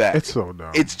feed them that. It's so dumb.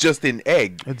 It's just an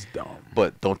egg. It's dumb.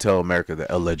 But don't tell America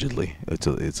that allegedly.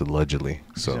 It's allegedly.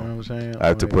 So You know what I'm saying? I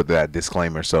have to put that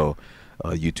disclaimer so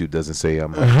YouTube doesn't say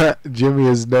I'm. Jimmy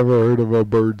has never heard of a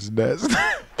bird's nest.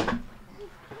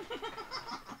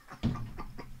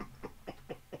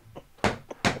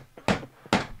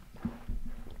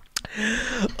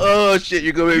 Oh shit!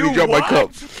 You're gonna make me drop my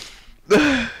cup.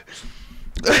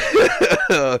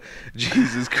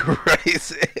 Jesus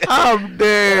Christ! I'm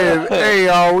dead. Hey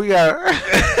y'all, we got.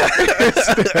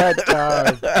 It's that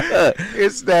time.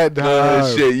 It's that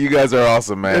time. Shit, you guys are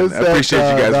awesome, man. It's I appreciate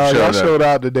you guys for Y'all showing showed up.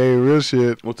 out today. Real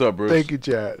shit. What's up, Bruce? Thank you,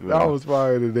 chat. That was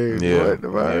fire today. Yeah, What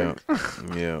the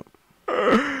fuck? yeah.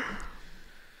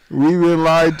 We've been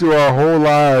lied to our whole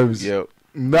lives. Yep.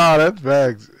 Nah, that's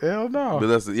facts. Hell no. But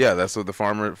that's what the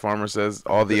farmer says.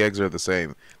 All the eggs are the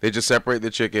same. They just separate the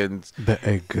chickens. The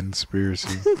egg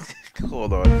conspiracy.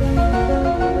 Hold on.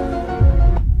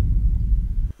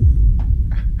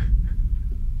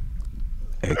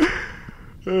 Egg.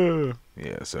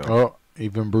 Yeah. So. Oh,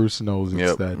 even Bruce knows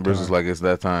it's that Bruce time. is like, it's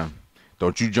that time.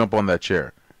 Don't you jump on that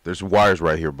chair. There's wires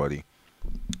right here, buddy.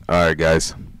 All right,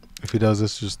 guys. If he does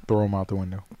this, just throw him out the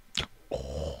window.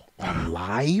 I'm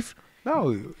live.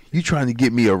 No, You trying to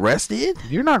get me arrested?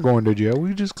 you're not going to jail.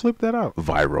 We just clip that out.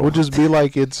 Viral. We'll just be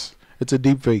like it's a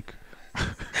deep fake.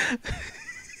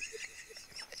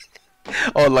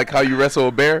 Oh, like how you wrestle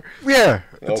a bear? Yeah,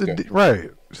 it's Okay. right.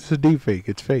 It's a deep fake.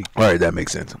 It's fake. All right, that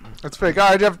makes sense. It's fake.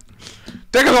 All right, Jeff,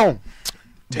 take it home.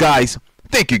 Guys,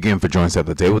 thank you again for joining us at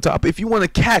the tabletop. If you want to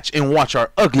catch and watch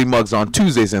our ugly mugs on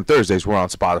Tuesdays and Thursdays, we're on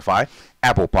Spotify,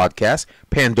 Apple Podcasts,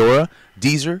 Pandora,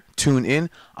 Deezer, TuneIn,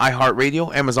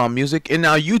 iHeartRadio, Amazon Music, and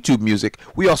now YouTube Music.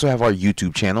 We also have our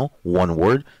YouTube channel, One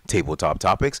Word, Tabletop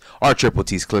Topics, our Triple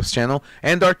T's Clips channel,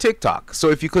 and our TikTok. So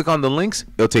if you click on the links,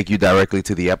 it'll take you directly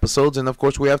to the episodes, and of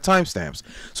course we have timestamps,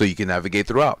 so you can navigate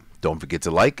throughout. Don't forget to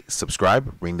like,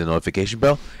 subscribe, ring the notification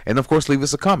bell, and of course leave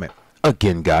us a comment.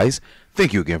 Again, guys,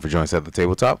 thank you again for joining us at the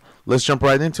tabletop. Let's jump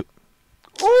right into.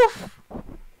 Oof.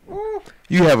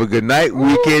 You have a good night,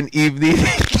 weekend, evening,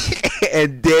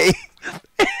 and day.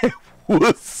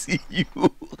 We'll see you.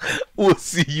 We'll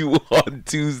see you on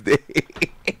Tuesday.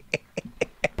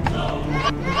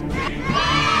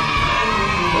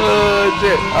 Oh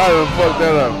shit! I done fucked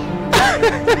that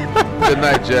up. Good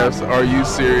night, Jeffs. Are you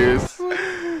serious? All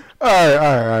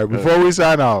right. Before we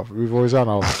sign off,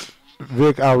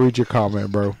 Vic, I'll read your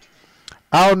comment, bro.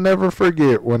 I'll never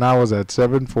forget when I was at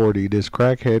 740, this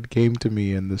crackhead came to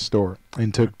me in the store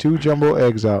and took 2 jumbo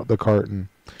eggs out the carton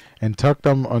and tucked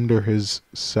them under his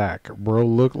sack. Bro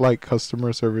looked like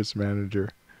customer service manager.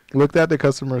 Looked at the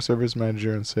customer service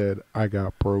manager and said, I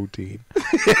got protein.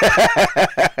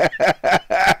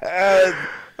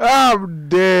 I'm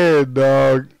dead,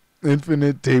 dog.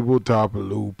 Infinite tabletop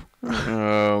loop.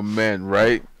 Oh, man,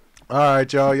 right? All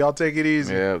right, y'all. Y'all take it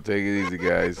easy. Yeah, take it easy,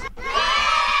 guys.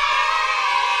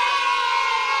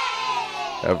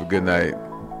 Have a good night.